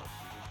point guard,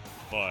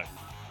 but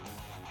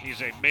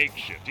he's a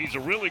makeshift. He's a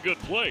really good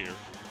player,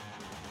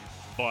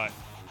 but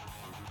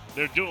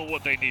they're doing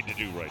what they need to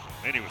do right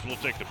now. Anyways, we'll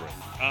take the break.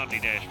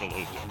 Omni Nashville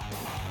Hotel.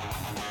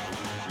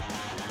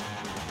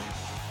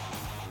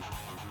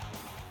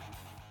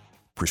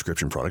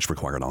 Prescription products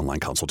require an online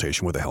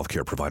consultation with a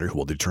healthcare provider who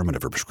will determine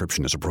if a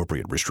prescription is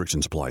appropriate.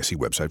 Restrictions apply. See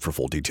website for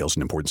full details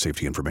and important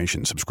safety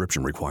information.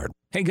 Subscription required.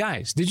 Hey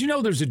guys, did you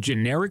know there's a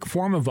generic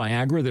form of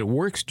Viagra that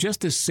works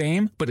just the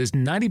same but is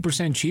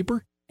 90%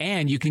 cheaper?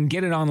 And you can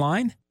get it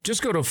online?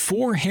 Just go to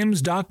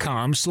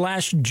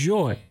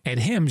 4hims.com/joy. At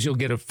Hims, you'll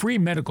get a free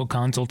medical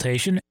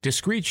consultation,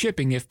 discreet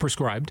shipping if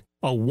prescribed,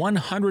 a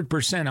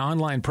 100%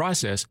 online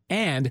process,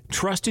 and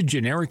trusted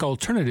generic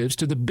alternatives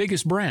to the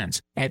biggest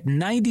brands at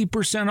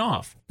 90%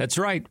 off. That's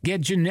right,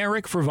 get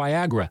generic for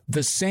Viagra,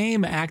 the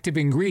same active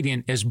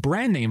ingredient as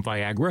brand name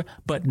Viagra,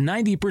 but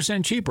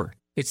 90% cheaper.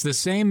 It's the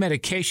same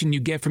medication you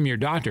get from your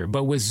doctor,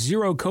 but with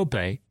zero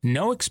copay,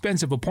 no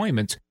expensive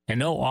appointments, and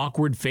no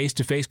awkward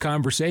face-to-face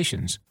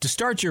conversations. To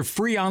start your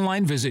free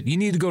online visit, you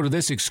need to go to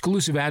this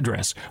exclusive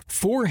address,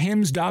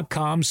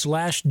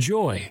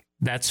 4hims.com/joy.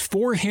 That's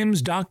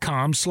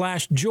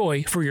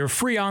 4hims.com/joy for your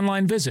free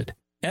online visit.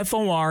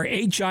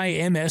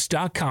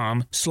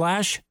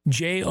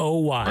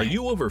 FORHIMS.com/JOY. Are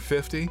you over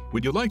 50?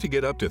 Would you like to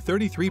get up to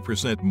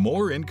 33%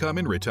 more income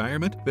in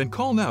retirement? Then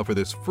call now for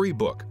this free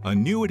book,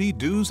 Annuity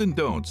Do's and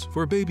Don'ts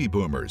for Baby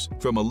Boomers,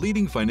 from a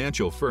leading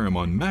financial firm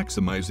on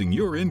maximizing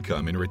your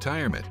income in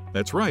retirement.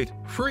 That's right,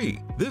 free.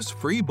 This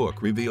free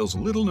book reveals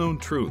little-known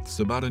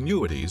truths about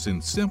annuities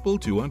in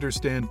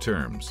simple-to-understand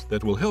terms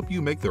that will help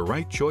you make the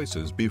right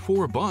choices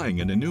before buying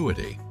an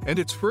annuity. And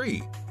it's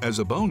free. As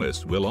a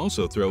bonus, we'll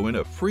also throw in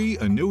a free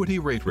annuity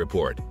rate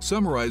report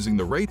summarizing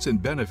the rates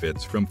and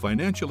benefits from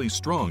financially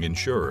strong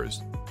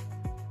insurers.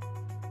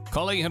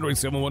 Call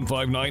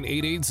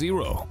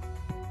 800-715-9880.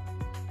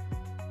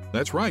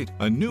 That's right,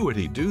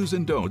 Annuity Do's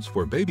and Don'ts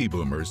for Baby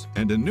Boomers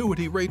and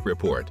Annuity Rate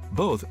Report,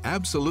 both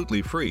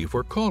absolutely free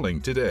for calling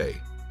today.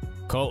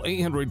 Call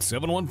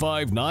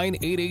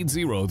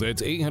 800-715-9880.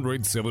 That's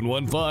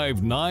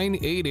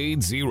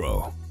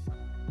 800-715-9880.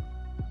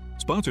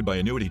 Sponsored by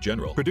Annuity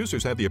General.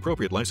 Producers have the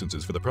appropriate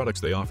licenses for the products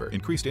they offer.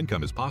 Increased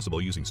income is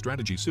possible using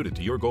strategies suited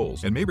to your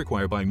goals and may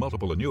require buying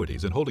multiple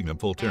annuities and holding them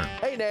full term.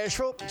 Hey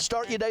Nashville,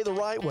 start your day the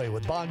right way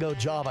with Bongo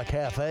Java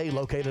Cafe,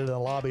 located in the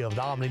lobby of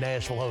the Omni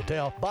Nashville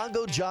Hotel.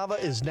 Bongo Java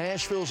is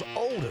Nashville's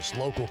oldest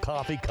local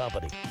coffee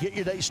company. Get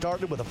your day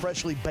started with a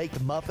freshly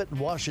baked muffin and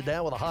wash it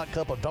down with a hot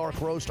cup of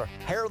dark roast or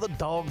hair of the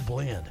dog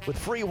blend. With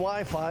free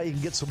Wi-Fi, you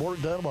can get some work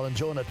done while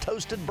enjoying a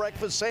toasted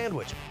breakfast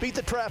sandwich. Beat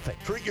the traffic.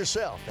 Treat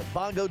yourself at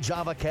Bongo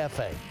Java Cafe.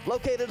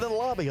 Located in the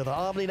lobby of the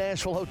Omni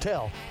Nashville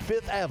Hotel,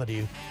 5th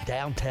Avenue,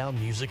 downtown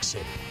Music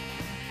City.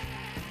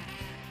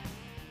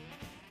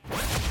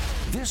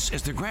 This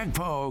is the Greg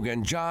Pogue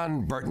and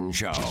John Burton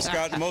Show.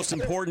 Scott, the most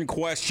important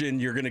question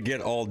you're going to get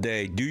all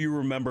day. Do you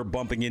remember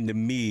bumping into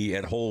me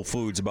at Whole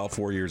Foods about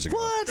 4 years ago?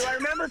 What? Do I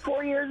remember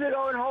 4 years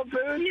ago in Whole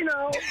Foods? You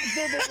know,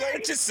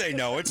 vividly. Just say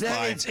no. It's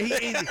fine.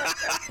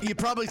 You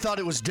probably thought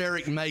it was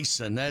Derek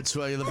Mason. That's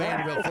why the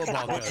Vanderbilt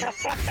football coach.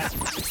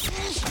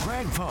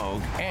 Greg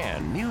Pogue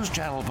and News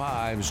Channel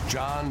 5's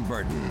John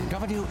Burton.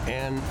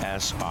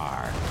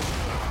 WNSR.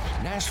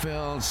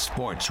 Nashville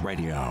Sports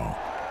Radio.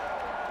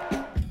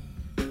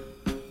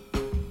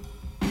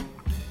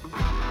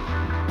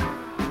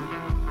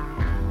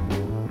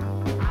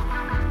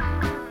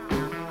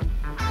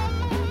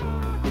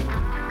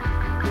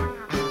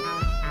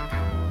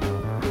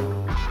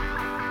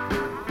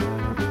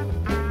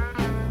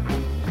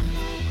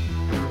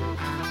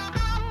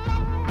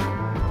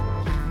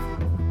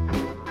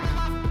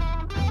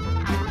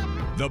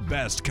 The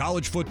best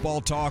college football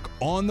talk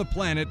on the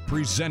planet,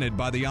 presented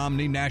by the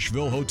Omni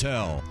Nashville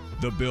Hotel.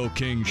 The Bill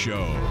King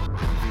Show.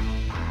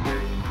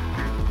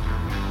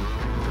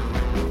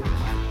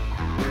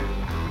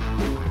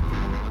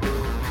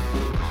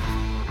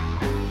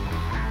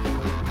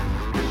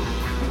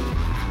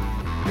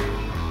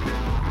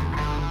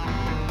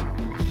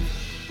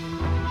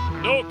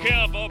 No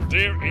cap up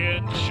there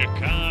in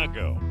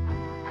Chicago.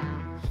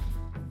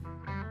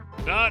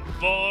 Not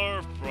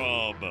far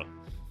from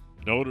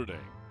Notre Dame.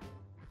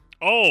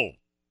 Oh,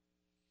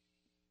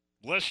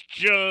 let's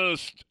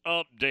just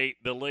update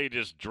the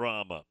latest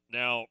drama.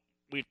 Now,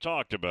 we've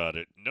talked about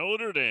it.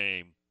 Notre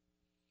Dame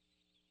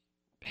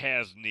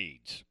has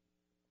needs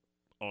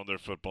on their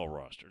football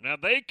roster. Now,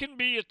 they can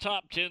be a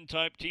top 10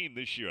 type team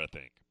this year, I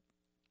think.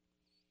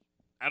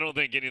 I don't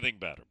think anything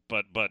better,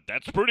 but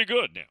that's pretty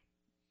good now.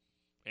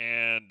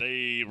 And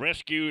they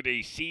rescued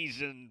a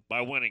season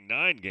by winning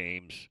 9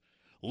 games,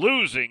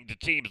 losing to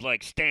teams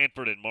like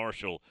Stanford and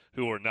Marshall,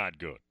 who are not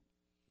good.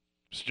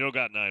 Still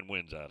got 9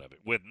 wins out of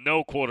it, with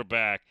no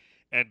quarterback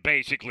and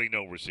basically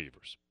no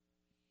receivers.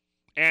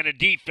 And a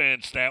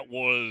defense that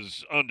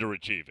was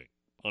underachieving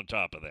on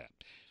top of that.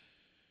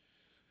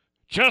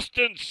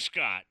 Justin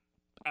Scott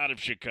out of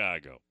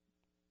Chicago,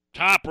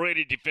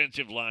 top-rated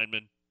defensive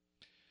lineman,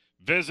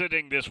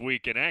 visiting this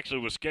weekend.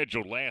 Actually was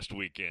scheduled last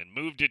weekend,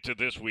 moved it to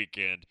this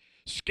weekend.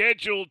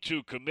 Scheduled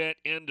to commit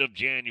end of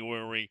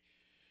January.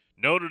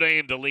 Notre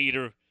Dame, the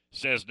leader,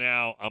 says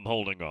now I'm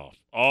holding off.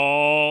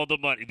 All the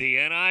money, the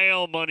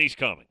NIL money's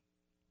coming.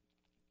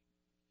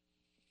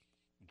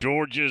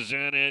 Georgia's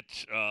in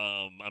it.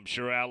 I'm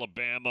sure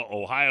Alabama,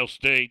 Ohio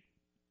State.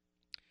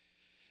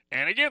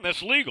 And again,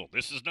 that's legal.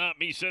 This is not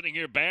me sitting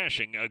here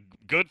bashing.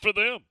 Good for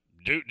them.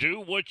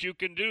 Do what you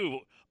can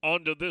do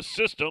under this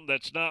system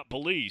that's not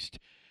policed.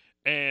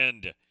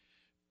 And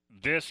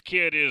this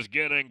kid is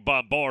getting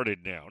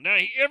bombarded now. Now,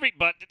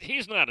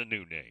 he's not a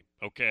new name,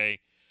 okay?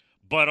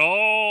 But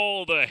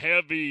all the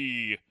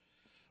heavy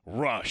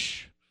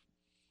rush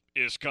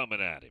is coming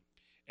at him.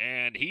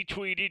 And he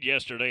tweeted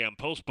yesterday, I'm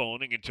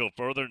postponing until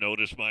further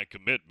notice my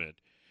commitment,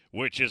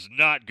 which is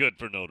not good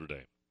for Notre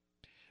Dame.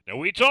 Now,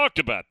 we talked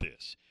about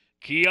this.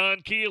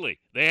 Keon Keeley,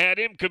 they had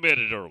him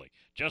committed early.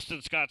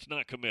 Justin Scott's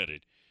not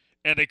committed,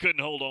 and they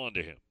couldn't hold on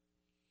to him.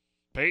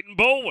 Peyton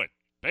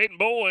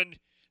Bowen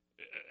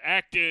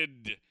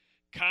acted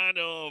kind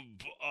of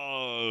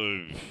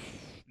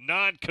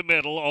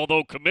non-committal,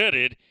 although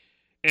committed,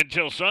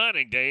 until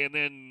signing day, and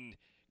then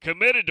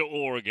committed to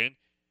Oregon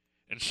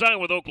and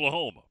signed with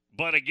Oklahoma.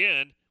 But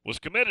again, was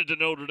committed to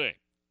Notre Dame.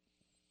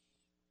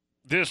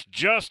 this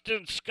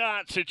Justin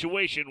Scott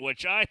situation,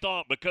 which I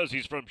thought because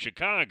he's from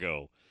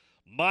Chicago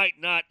might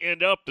not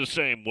end up the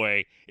same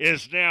way,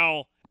 is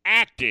now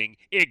acting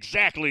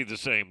exactly the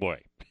same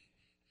way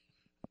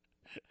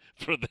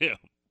for them.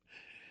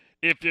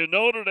 If you're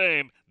Notre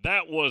Dame,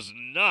 that was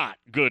not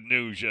good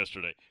news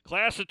yesterday.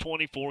 Class of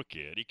 24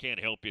 kid, he can't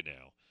help you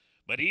now.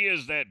 But he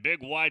is that big,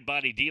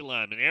 wide-body D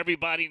lineman.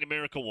 Everybody in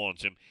America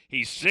wants him.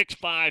 He's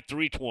 6'5",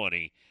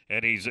 320,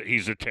 and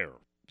he's a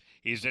terror.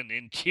 He's an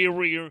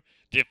interior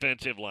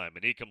defensive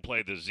lineman. He can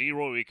play the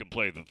 0, he can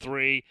play the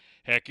 3.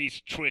 Heck,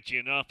 he's twitchy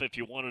enough. If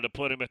you wanted to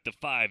put him at the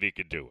 5, he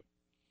could do it.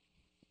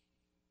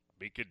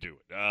 He could do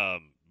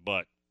it.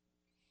 But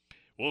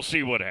we'll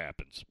see what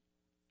happens.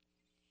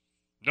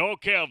 No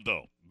Kev,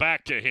 though.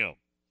 Back to him.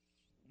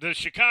 The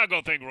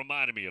Chicago thing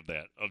reminded me of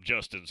that, of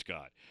Justin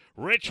Scott.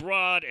 Rich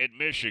Rod at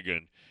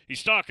Michigan,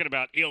 he's talking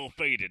about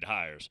ill-fated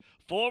hires.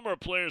 Former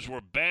players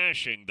were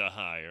bashing the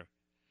hire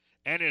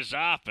and his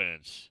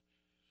offense.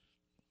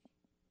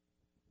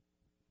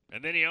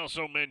 And then he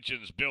also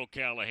mentions Bill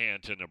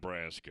Callahan to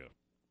Nebraska.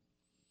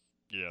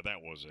 Yeah,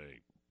 that was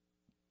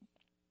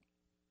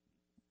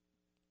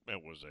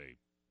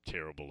a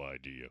terrible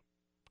idea.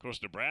 Of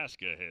course,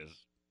 Nebraska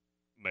has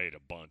made a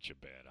bunch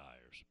of bad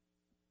hires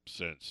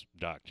since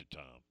Dr.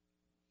 Tom.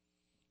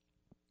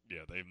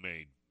 Yeah, they've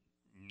made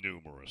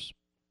numerous.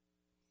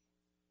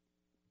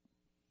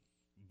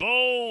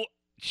 Bo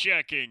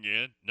checking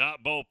in,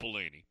 not Bo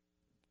Pelini.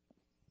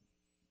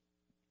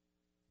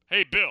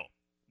 Hey, Bill,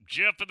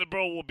 Jeff and the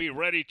Bro will be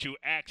ready to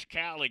axe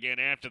Cal again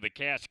after the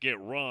Cats get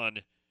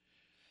run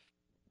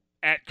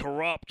at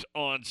Corrupt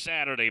on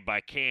Saturday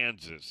by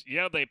Kansas.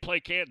 Yeah, they play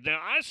Kansas. Now,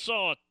 I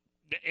saw,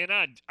 and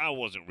I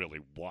wasn't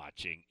really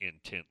watching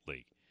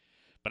intently,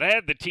 but I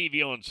had the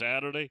TV on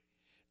Saturday,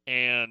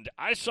 and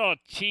I saw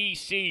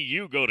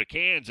TCU go to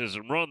Kansas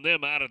and run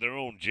them out of their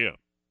own gym.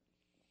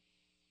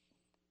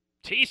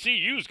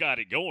 TCU's got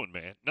it going,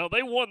 man. Now,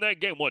 they won that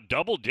game, what,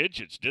 double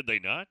digits, did they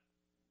not?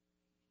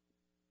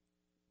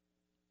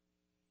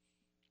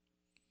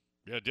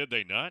 Yeah, did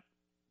they not?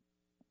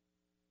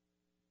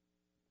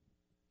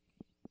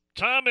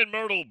 Tom in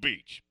Myrtle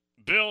Beach.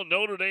 Bill,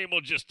 Notre Dame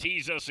will just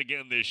tease us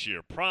again this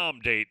year. Prom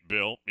date,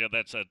 Bill. Yeah,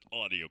 that's that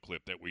audio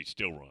clip that we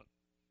still run.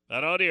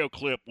 That audio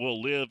clip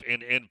will live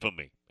in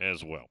infamy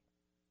as well.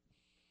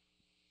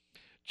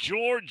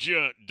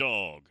 Georgia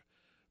Dog.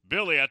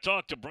 Billy, I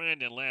talked to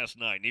Brandon last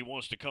night, and he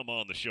wants to come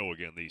on the show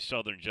again, the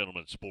Southern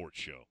Gentleman Sports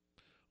Show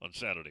on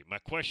Saturday. My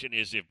question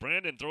is, if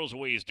Brandon throws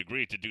away his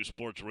degree to do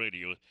sports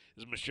radio,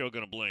 is Michelle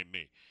going to blame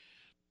me?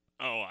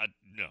 Oh,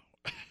 no.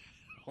 I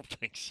don't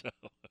think so.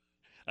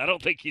 I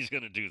don't think he's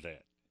going to do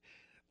that.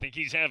 I think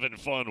he's having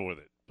fun with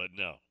it, but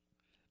no.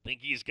 I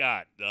think he's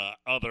got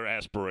other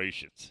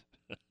aspirations.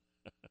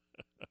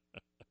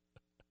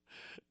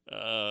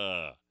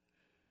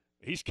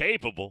 He's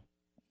capable.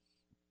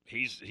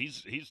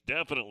 He's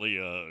definitely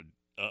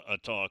a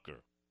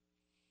talker.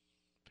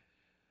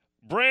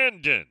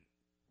 Brandon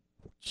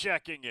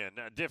checking in,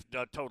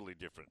 totally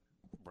different.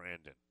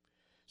 Brandon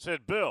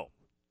said, Bill,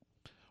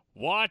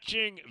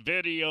 watching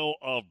video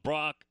of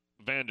Brock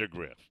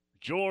Vandagriff.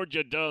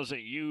 Georgia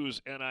doesn't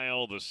use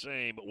NIL the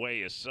same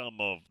way as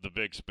some of the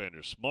big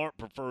spenders. Smart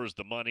prefers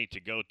the money to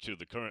go to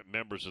the current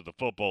members of the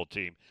football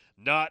team,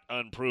 not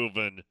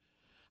unproven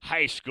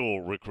high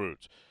school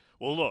recruits.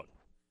 Well, look,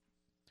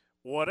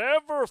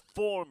 whatever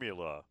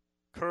formula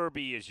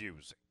Kirby is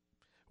using,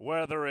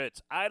 whether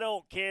it's I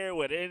don't care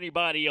what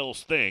anybody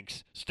else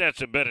thinks,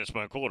 Stetson Bennett's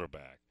my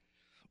quarterback,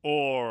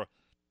 or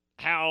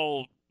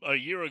how a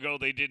year ago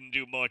they didn't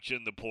do much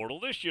in the portal,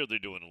 this year they're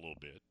doing a little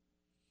bit.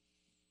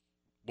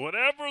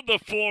 Whatever the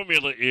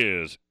formula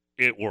is,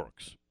 it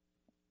works.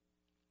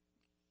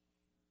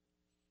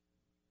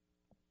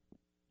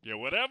 Yeah,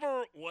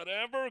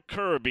 whatever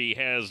Kirby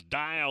has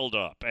dialed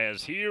up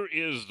as here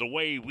is the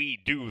way we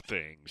do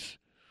things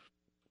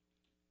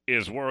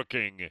is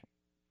working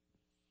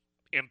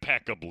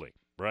impeccably,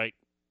 right?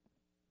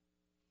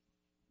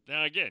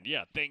 Now, again,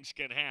 yeah, things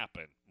can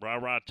happen.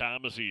 Ra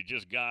Thomas, who you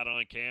just got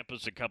on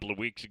campus a couple of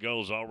weeks ago,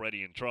 is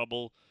already in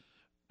trouble.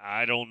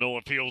 I don't know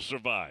if he'll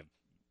survive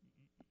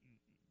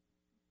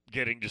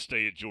getting to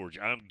stay at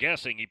Georgia. I'm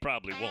guessing he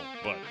probably won't,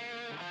 but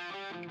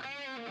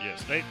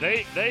yes,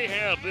 they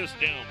have this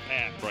down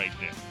pat right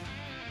now.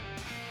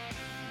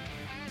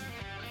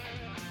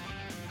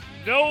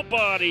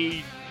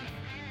 Nobody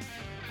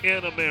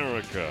in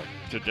America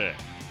today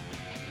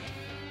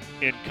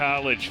in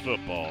college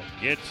football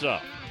gets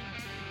up,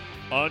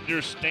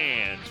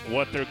 understands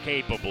what they're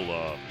capable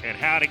of, and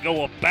how to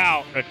go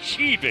about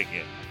achieving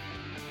it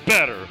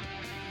better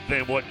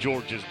than what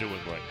Georgia's doing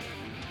right now.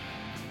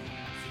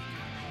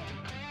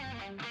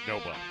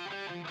 Nobody.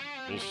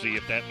 We'll see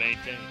if that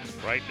maintains.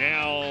 Right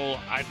now,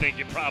 I think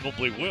it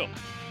probably will.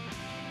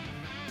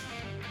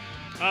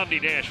 Omni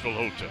Nashville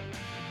Hotel.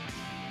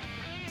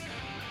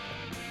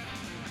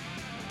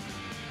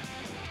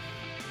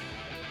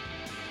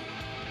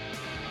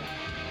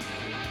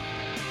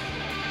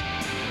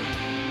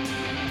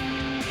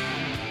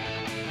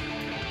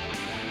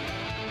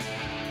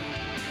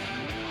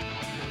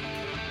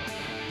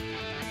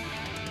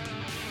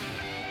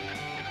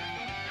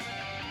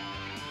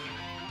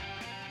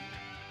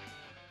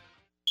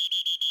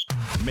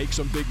 Make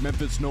some big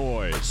Memphis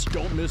noise.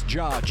 Don't miss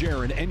Ja,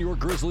 Jaren, and your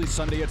Grizzlies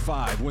Sunday at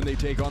 5 when they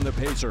take on the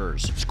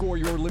Pacers. Score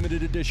your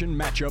limited edition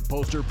matchup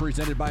poster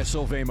presented by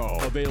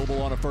Silvamo. Available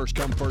on a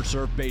first-come,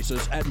 first-served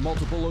basis at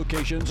multiple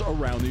locations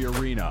around the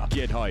arena.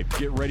 Get hyped,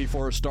 get ready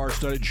for a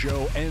star-studded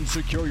show, and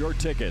secure your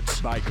tickets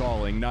by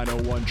calling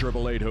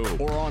 901-888-HOOP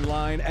or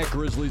online at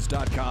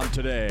Grizzlies.com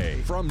today.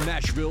 From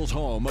Nashville's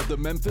home of the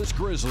Memphis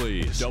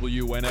Grizzlies,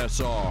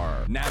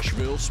 WNSR,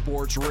 Nashville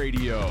Sports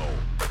Radio.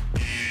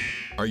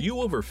 Are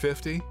you over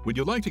 50? Would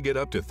you like to get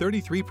up to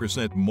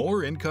 33%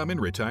 more income in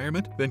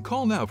retirement? Then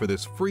call now for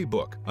this free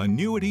book,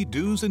 Annuity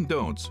Do's and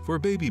Don'ts for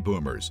Baby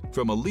Boomers,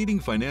 from a leading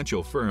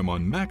financial firm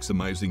on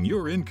maximizing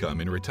your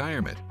income in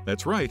retirement.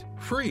 That's right,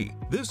 free.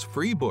 This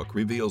free book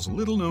reveals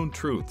little-known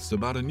truths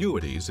about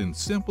annuities in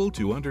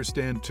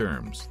simple-to-understand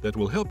terms that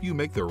will help you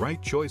make the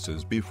right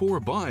choices before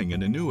buying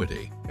an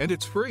annuity. And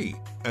it's free.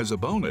 As a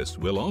bonus,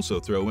 we'll also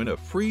throw in a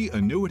free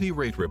annuity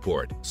rate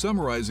report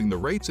summarizing the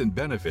rates and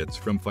benefits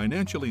from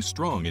financially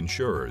strong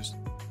insurers.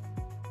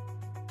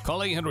 Call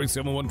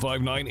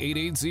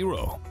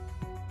 800-715-9880.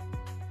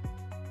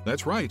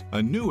 That's right,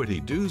 Annuity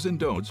Do's and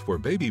Don'ts for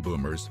Baby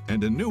Boomers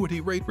and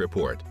Annuity Rate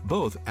Report,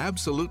 both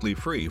absolutely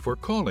free for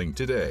calling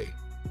today.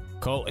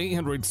 Call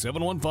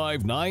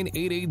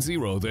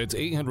 800-715-9880. That's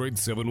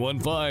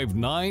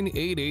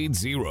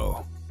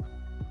 800-715-9880.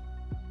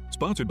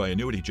 Sponsored by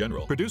Annuity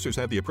General. Producers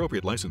have the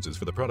appropriate licenses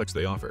for the products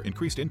they offer.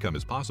 Increased income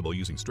is possible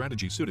using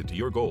strategies suited to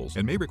your goals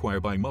and may require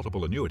buying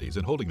multiple annuities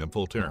and holding them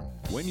full term.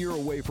 When you're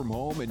away from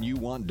home and you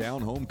want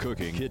down-home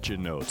cooking,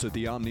 Kitchen Notes at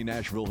the Omni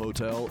Nashville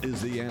Hotel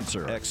is the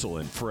answer.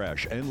 Excellent,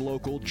 fresh, and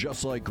local,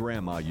 just like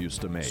Grandma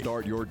used to make.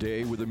 Start your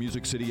day with a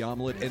Music City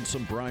omelet and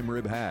some prime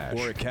rib hash,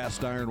 or a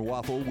cast iron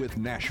waffle with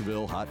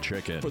Nashville hot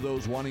chicken. For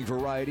those wanting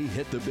variety,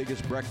 hit the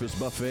biggest breakfast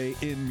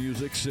buffet in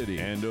Music City.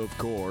 And of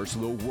course,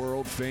 the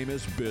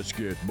world-famous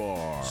Biscuit Bar.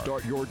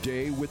 Start your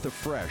day with the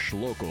fresh,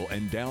 local,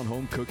 and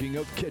down-home cooking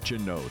of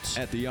Kitchen Notes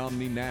at the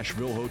Omni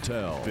Nashville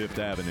Hotel, 5th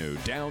Avenue,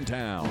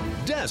 downtown.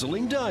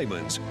 Dazzling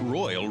diamonds,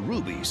 royal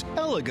rubies,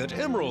 elegant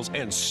emeralds,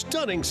 and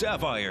stunning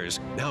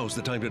sapphires. Now's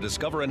the time to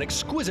discover an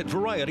exquisite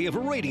variety of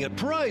radiant,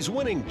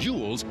 prize-winning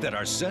jewels that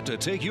are set to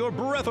take your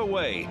breath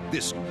away.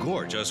 This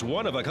gorgeous,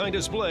 one-of-a-kind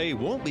display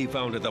won't be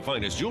found at the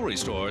finest jewelry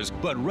stores,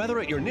 but rather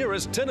at your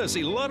nearest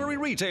Tennessee Lottery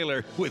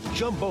retailer with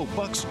Jumbo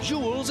Bucks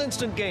Jewels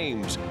Instant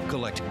Games.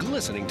 Collect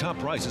glistening top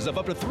prizes of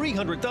up to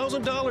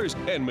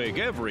 $300,000 and make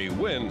every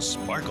win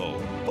sparkle.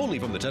 Only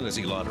from the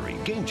Tennessee Lottery.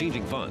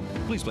 Game-changing fun.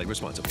 Please play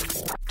responsibly.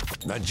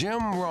 The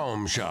Jim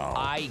Rome Show.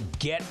 I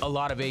get a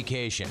lot of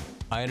vacation.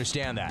 I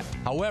understand that.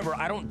 However,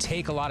 I don't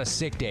take a lot of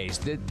sick days.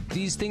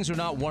 These things are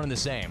not one and the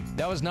same.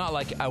 That was not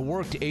like I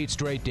worked 8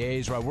 straight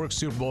days or I worked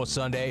Super Bowl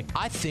Sunday.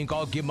 I think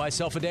I'll give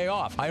myself a day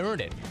off. I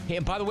earned it. Hey,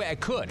 and by the way, I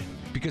could,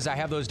 because I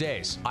have those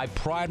days. I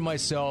pride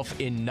myself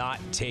in not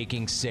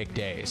taking sick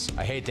days.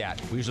 I hate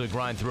that. We usually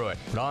grind through it.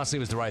 But honestly, it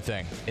was the right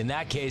thing. In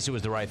that case, it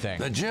was the right thing.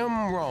 The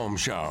Jim Rome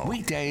Show.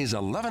 Weekdays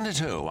 11 to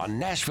 2 on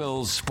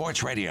Nashville's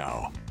Sports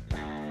Radio.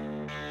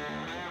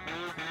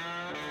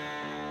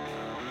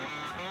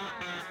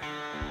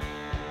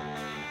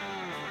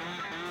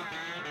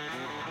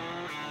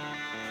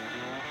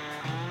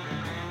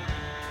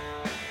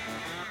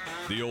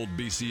 The old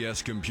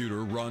BCS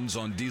computer runs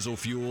on diesel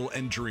fuel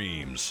and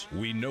dreams.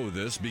 We know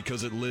this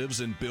because it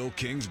lives in Bill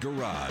King's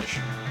garage.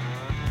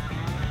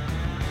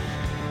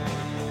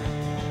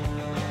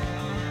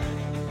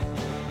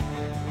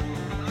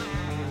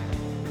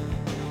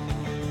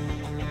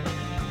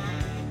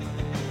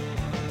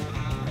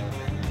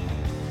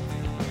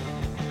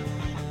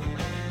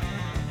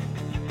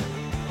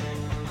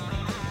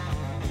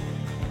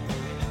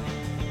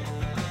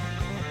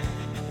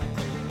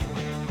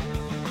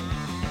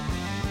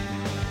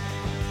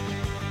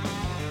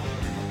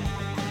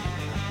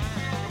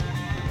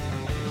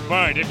 All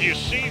right, have you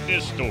seen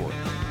this story?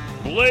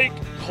 Blake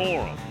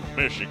Corum,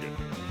 Michigan.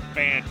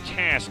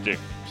 Fantastic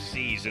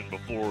season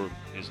before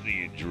his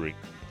knee injury.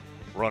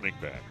 Running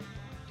back.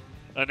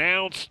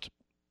 Announced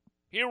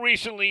here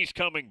recently he's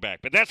coming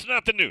back. But that's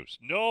not the news.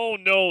 No.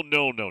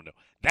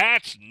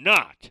 That's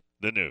not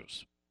the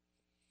news.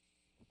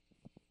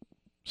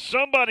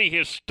 Somebody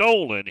has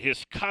stolen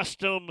his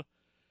custom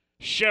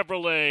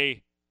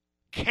Chevrolet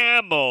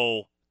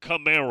Camo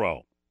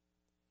Camaro.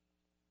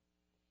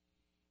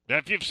 Now,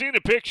 if you've seen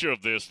a picture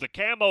of this, the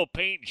camo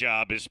paint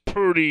job is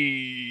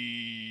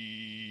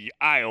pretty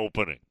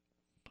eye-opening.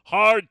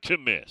 Hard to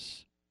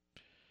miss.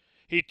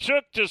 He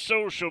took to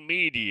social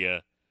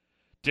media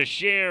to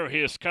share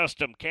his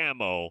custom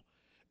camo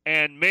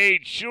and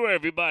made sure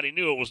everybody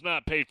knew it was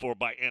not paid for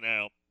by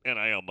NIL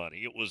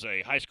money. It was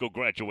a high school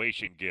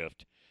graduation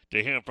gift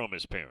to him from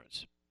his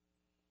parents.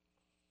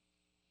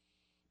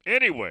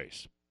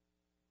 Anyways,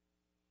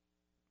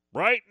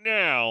 right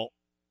now,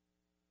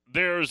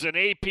 there's an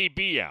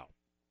APB out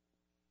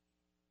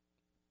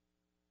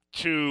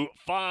to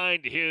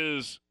find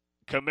his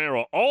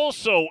Camaro.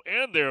 Also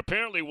in there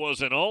apparently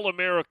was an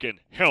All-American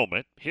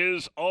helmet,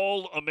 his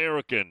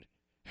All-American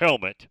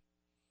helmet,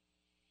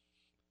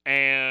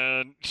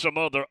 and some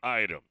other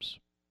items.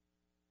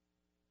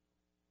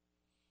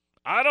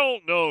 I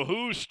don't know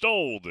who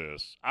stole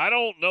this. I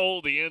don't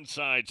know the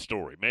inside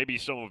story. Maybe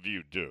some of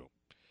you do.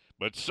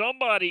 But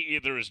somebody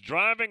either is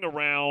driving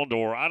around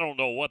or I don't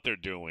know what they're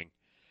doing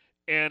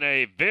in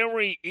a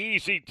very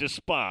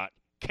easy-to-spot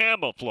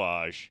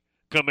camouflage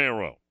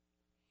Camaro.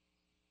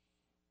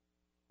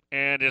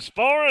 And as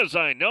far as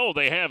I know,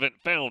 they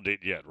haven't found it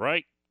yet,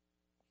 right?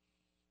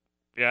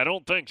 Yeah, I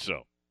don't think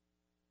so.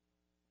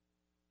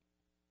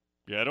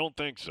 Yeah, I don't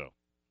think so.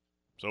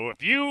 So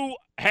if you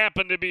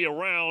happen to be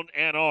around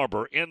Ann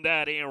Arbor in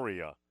that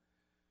area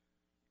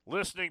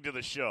listening to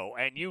the show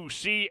and you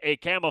see a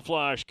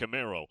camouflage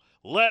Camaro,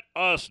 let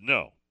us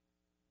know.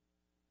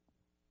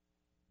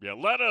 Yeah,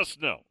 let us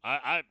know.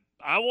 I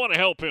want to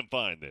help him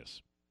find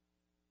this.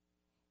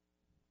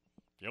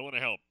 I want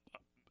to help.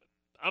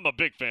 I'm a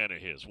big fan of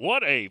his.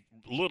 What a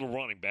little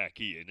running back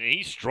he is. And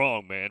he's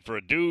strong, man. For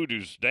a dude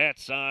who's that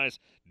size,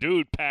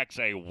 dude packs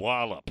a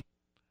wallop.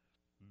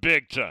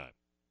 Big time.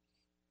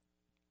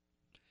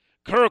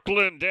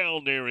 Kirkland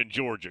down there in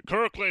Georgia.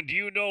 Kirkland, do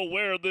you know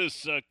where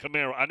this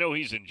Camaro? I know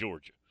he's in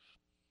Georgia.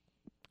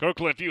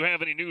 Kirkland, if you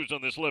have any news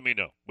on this, let me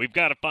know. We've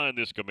got to find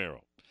this Camaro.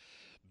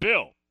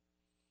 Bill,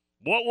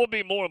 what will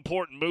be more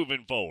important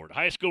moving forward,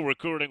 high school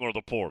recruiting or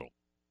the portal,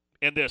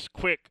 in this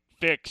quick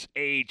fix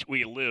age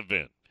we live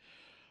in?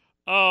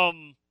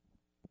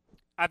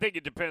 I think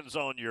it depends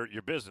on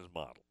your business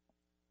model.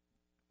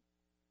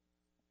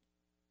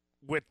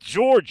 With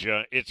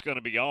Georgia, it's going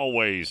to be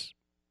always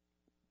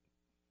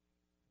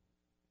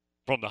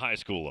from the high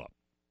school up.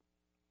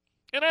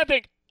 And I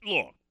think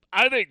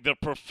the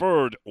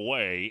preferred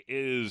way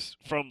is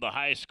from the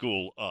high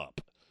school up.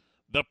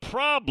 The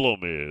problem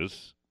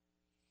is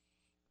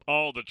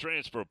all the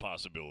transfer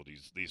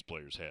possibilities these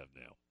players have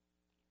now.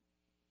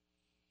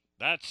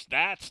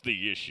 That's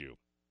the issue.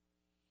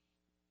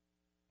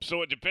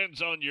 So it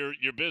depends on your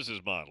business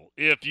model.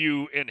 If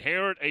you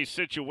inherit a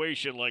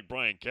situation like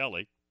Brian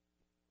Kelly,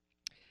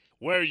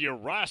 where your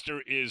roster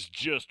is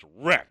just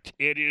wrecked,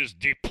 it is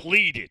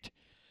depleted,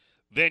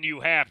 then you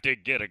have to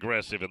get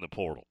aggressive in the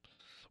portal,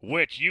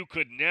 which you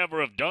could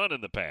never have done in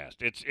the past.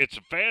 It's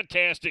a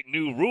fantastic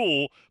new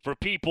rule for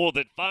people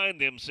that find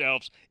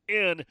themselves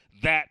in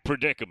that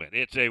predicament.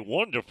 It's a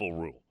wonderful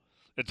rule.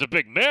 It's a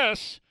big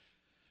mess,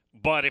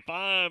 but if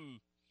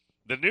I'm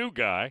the new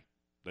guy,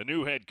 the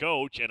new head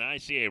coach, and I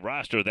see a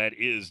roster that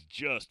is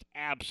just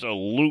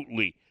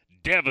absolutely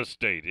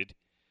devastated,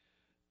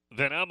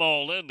 then I'm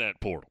all in that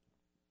portal.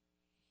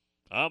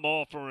 I'm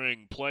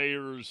offering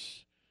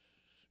players,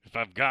 if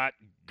I've got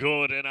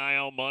good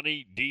NIL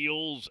money,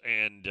 deals,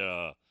 and,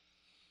 of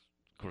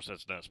course,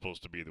 that's not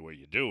supposed to be the way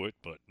you do it,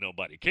 but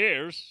nobody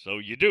cares, so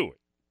you do it.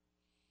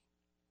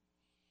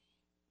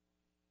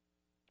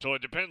 So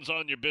it depends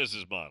on your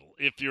business model.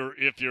 If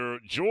you're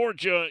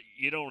Georgia,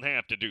 you don't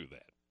have to do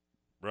that,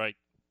 right?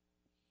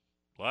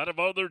 A lot of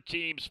other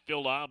teams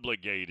feel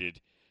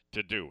obligated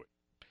to do it.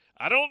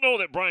 I don't know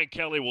that Brian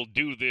Kelly will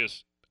do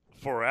this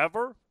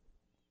forever,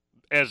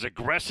 as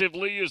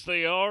aggressively as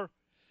they are,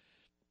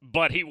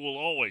 but he will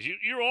always.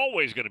 You're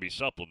always going to be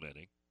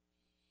supplementing.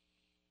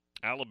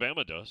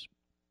 Alabama does.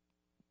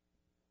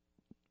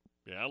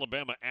 Yeah,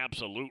 Alabama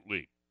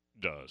absolutely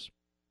does.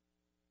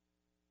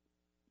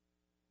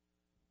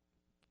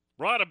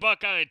 Rod of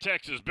Buckeye in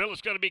Texas. Bill,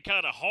 it's going to be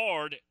kind of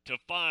hard to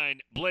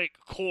find Blake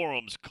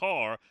Corum's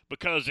car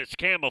because it's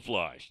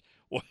camouflaged.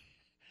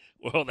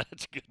 Well,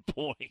 that's a good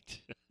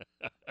point.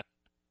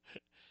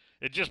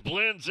 It just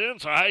blends in,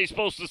 so how are you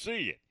supposed to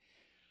see it?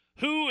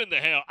 Who in the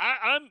hell?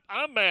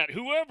 I'm mad.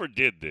 Whoever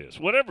did this,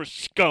 whatever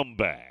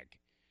scumbag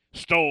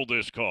stole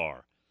this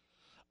car,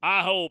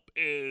 I hope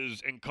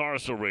is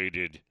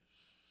incarcerated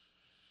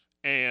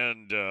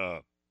and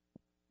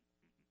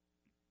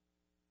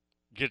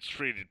gets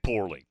treated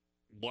poorly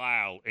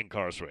while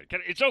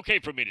incarcerated. It's okay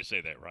for me to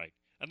say that, right?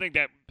 I think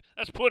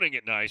that's putting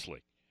it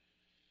nicely.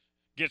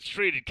 Gets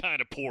treated kind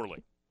of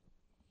poorly.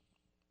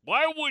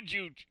 Why would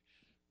you?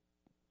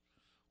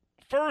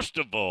 First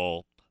of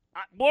all,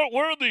 what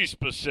were these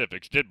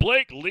specifics? Did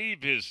Blake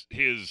leave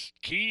his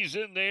keys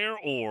in there,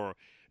 or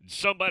did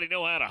somebody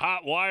know how to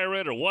hotwire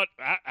it, or what?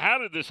 How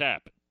did this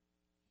happen?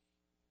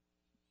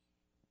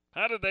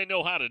 How did they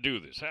know how to do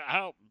this?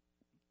 How?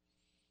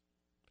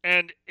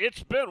 And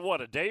it's been,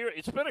 what, a day?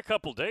 It's been a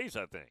couple days,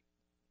 I think,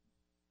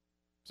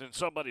 since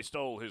somebody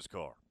stole his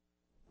car.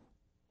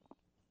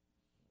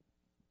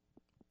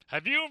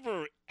 Have you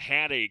ever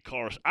had a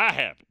car? I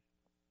haven't.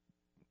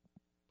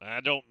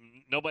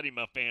 Nobody in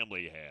my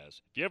family has.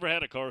 Have you ever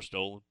had a car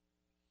stolen?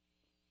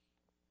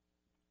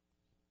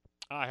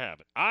 I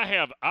haven't. I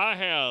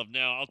have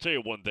now, I'll tell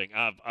you one thing.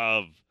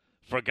 I've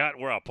forgot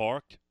where I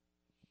parked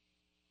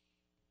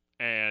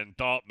and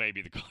thought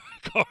maybe the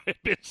car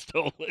had been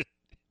stolen.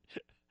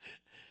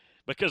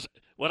 Because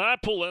when I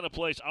pull in a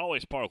place, I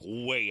always park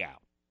way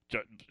out.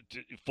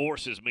 It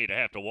forces me to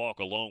have to walk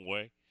a long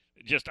way.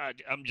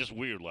 I'm just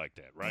weird like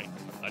that, right?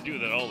 I do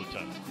that all the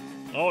time.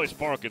 I always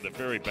park in the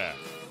very back.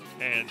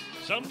 And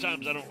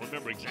sometimes I don't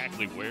remember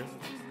exactly where.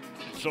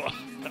 So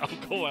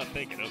I'll go out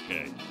thinking,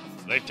 okay,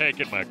 they've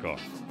taken my car.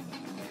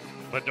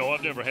 But no,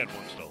 I've never had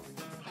one stolen.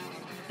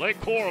 Lake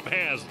Coram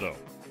has, though.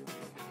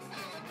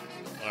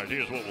 All right,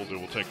 here's what we'll do.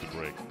 We'll take the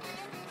break.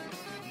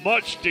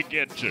 Much to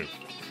get to.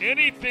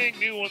 Anything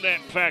new on that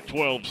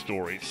Pac-12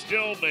 story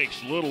still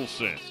makes little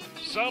sense.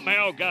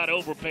 Somehow got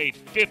overpaid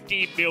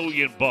 $50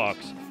 million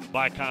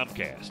by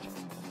Comcast.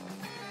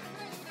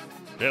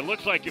 It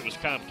looks like it was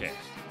Comcast,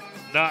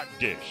 not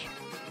Dish.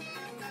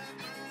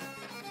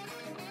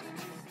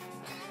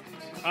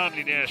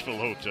 Omni Nashville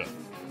Hotel.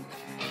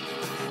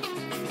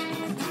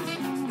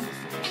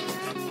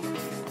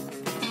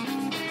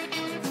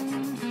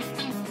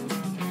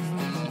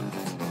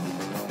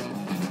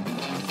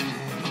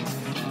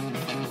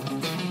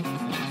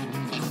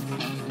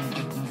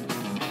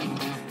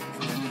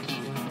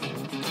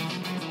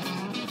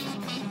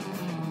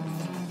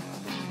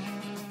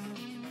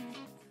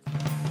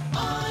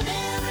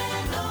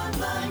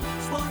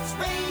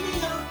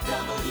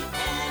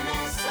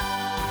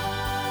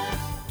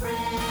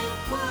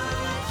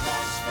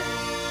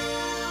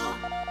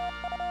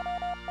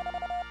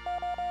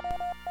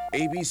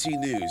 ABC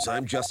News,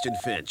 I'm Justin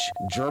Finch.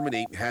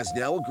 Germany has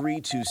now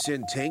agreed to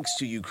send tanks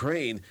to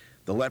Ukraine.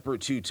 The Leopard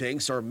 2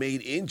 tanks are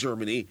made in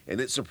Germany, and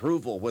its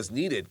approval was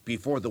needed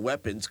before the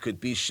weapons could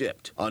be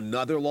shipped.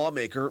 Another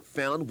lawmaker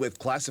found with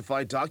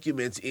classified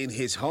documents in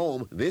his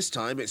home. This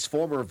time it's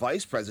former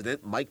Vice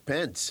President Mike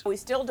Pence. We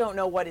still don't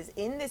know what is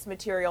in this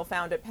material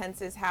found at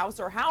Pence's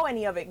house or how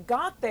any of it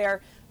got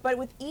there. But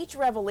with each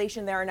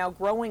revelation, there are now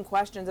growing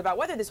questions about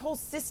whether this whole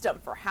system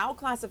for how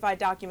classified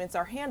documents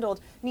are handled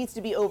needs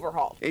to be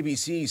overhauled.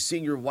 ABC's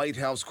senior White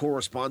House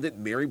correspondent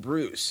Mary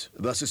Bruce.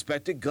 The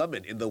suspected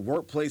gunman in the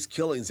workplace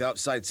killings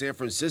outside San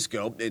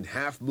Francisco in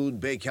Half Moon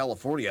Bay,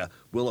 California,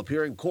 will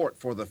appear in court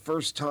for the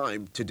first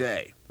time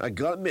today. A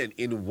gunman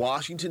in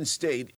Washington State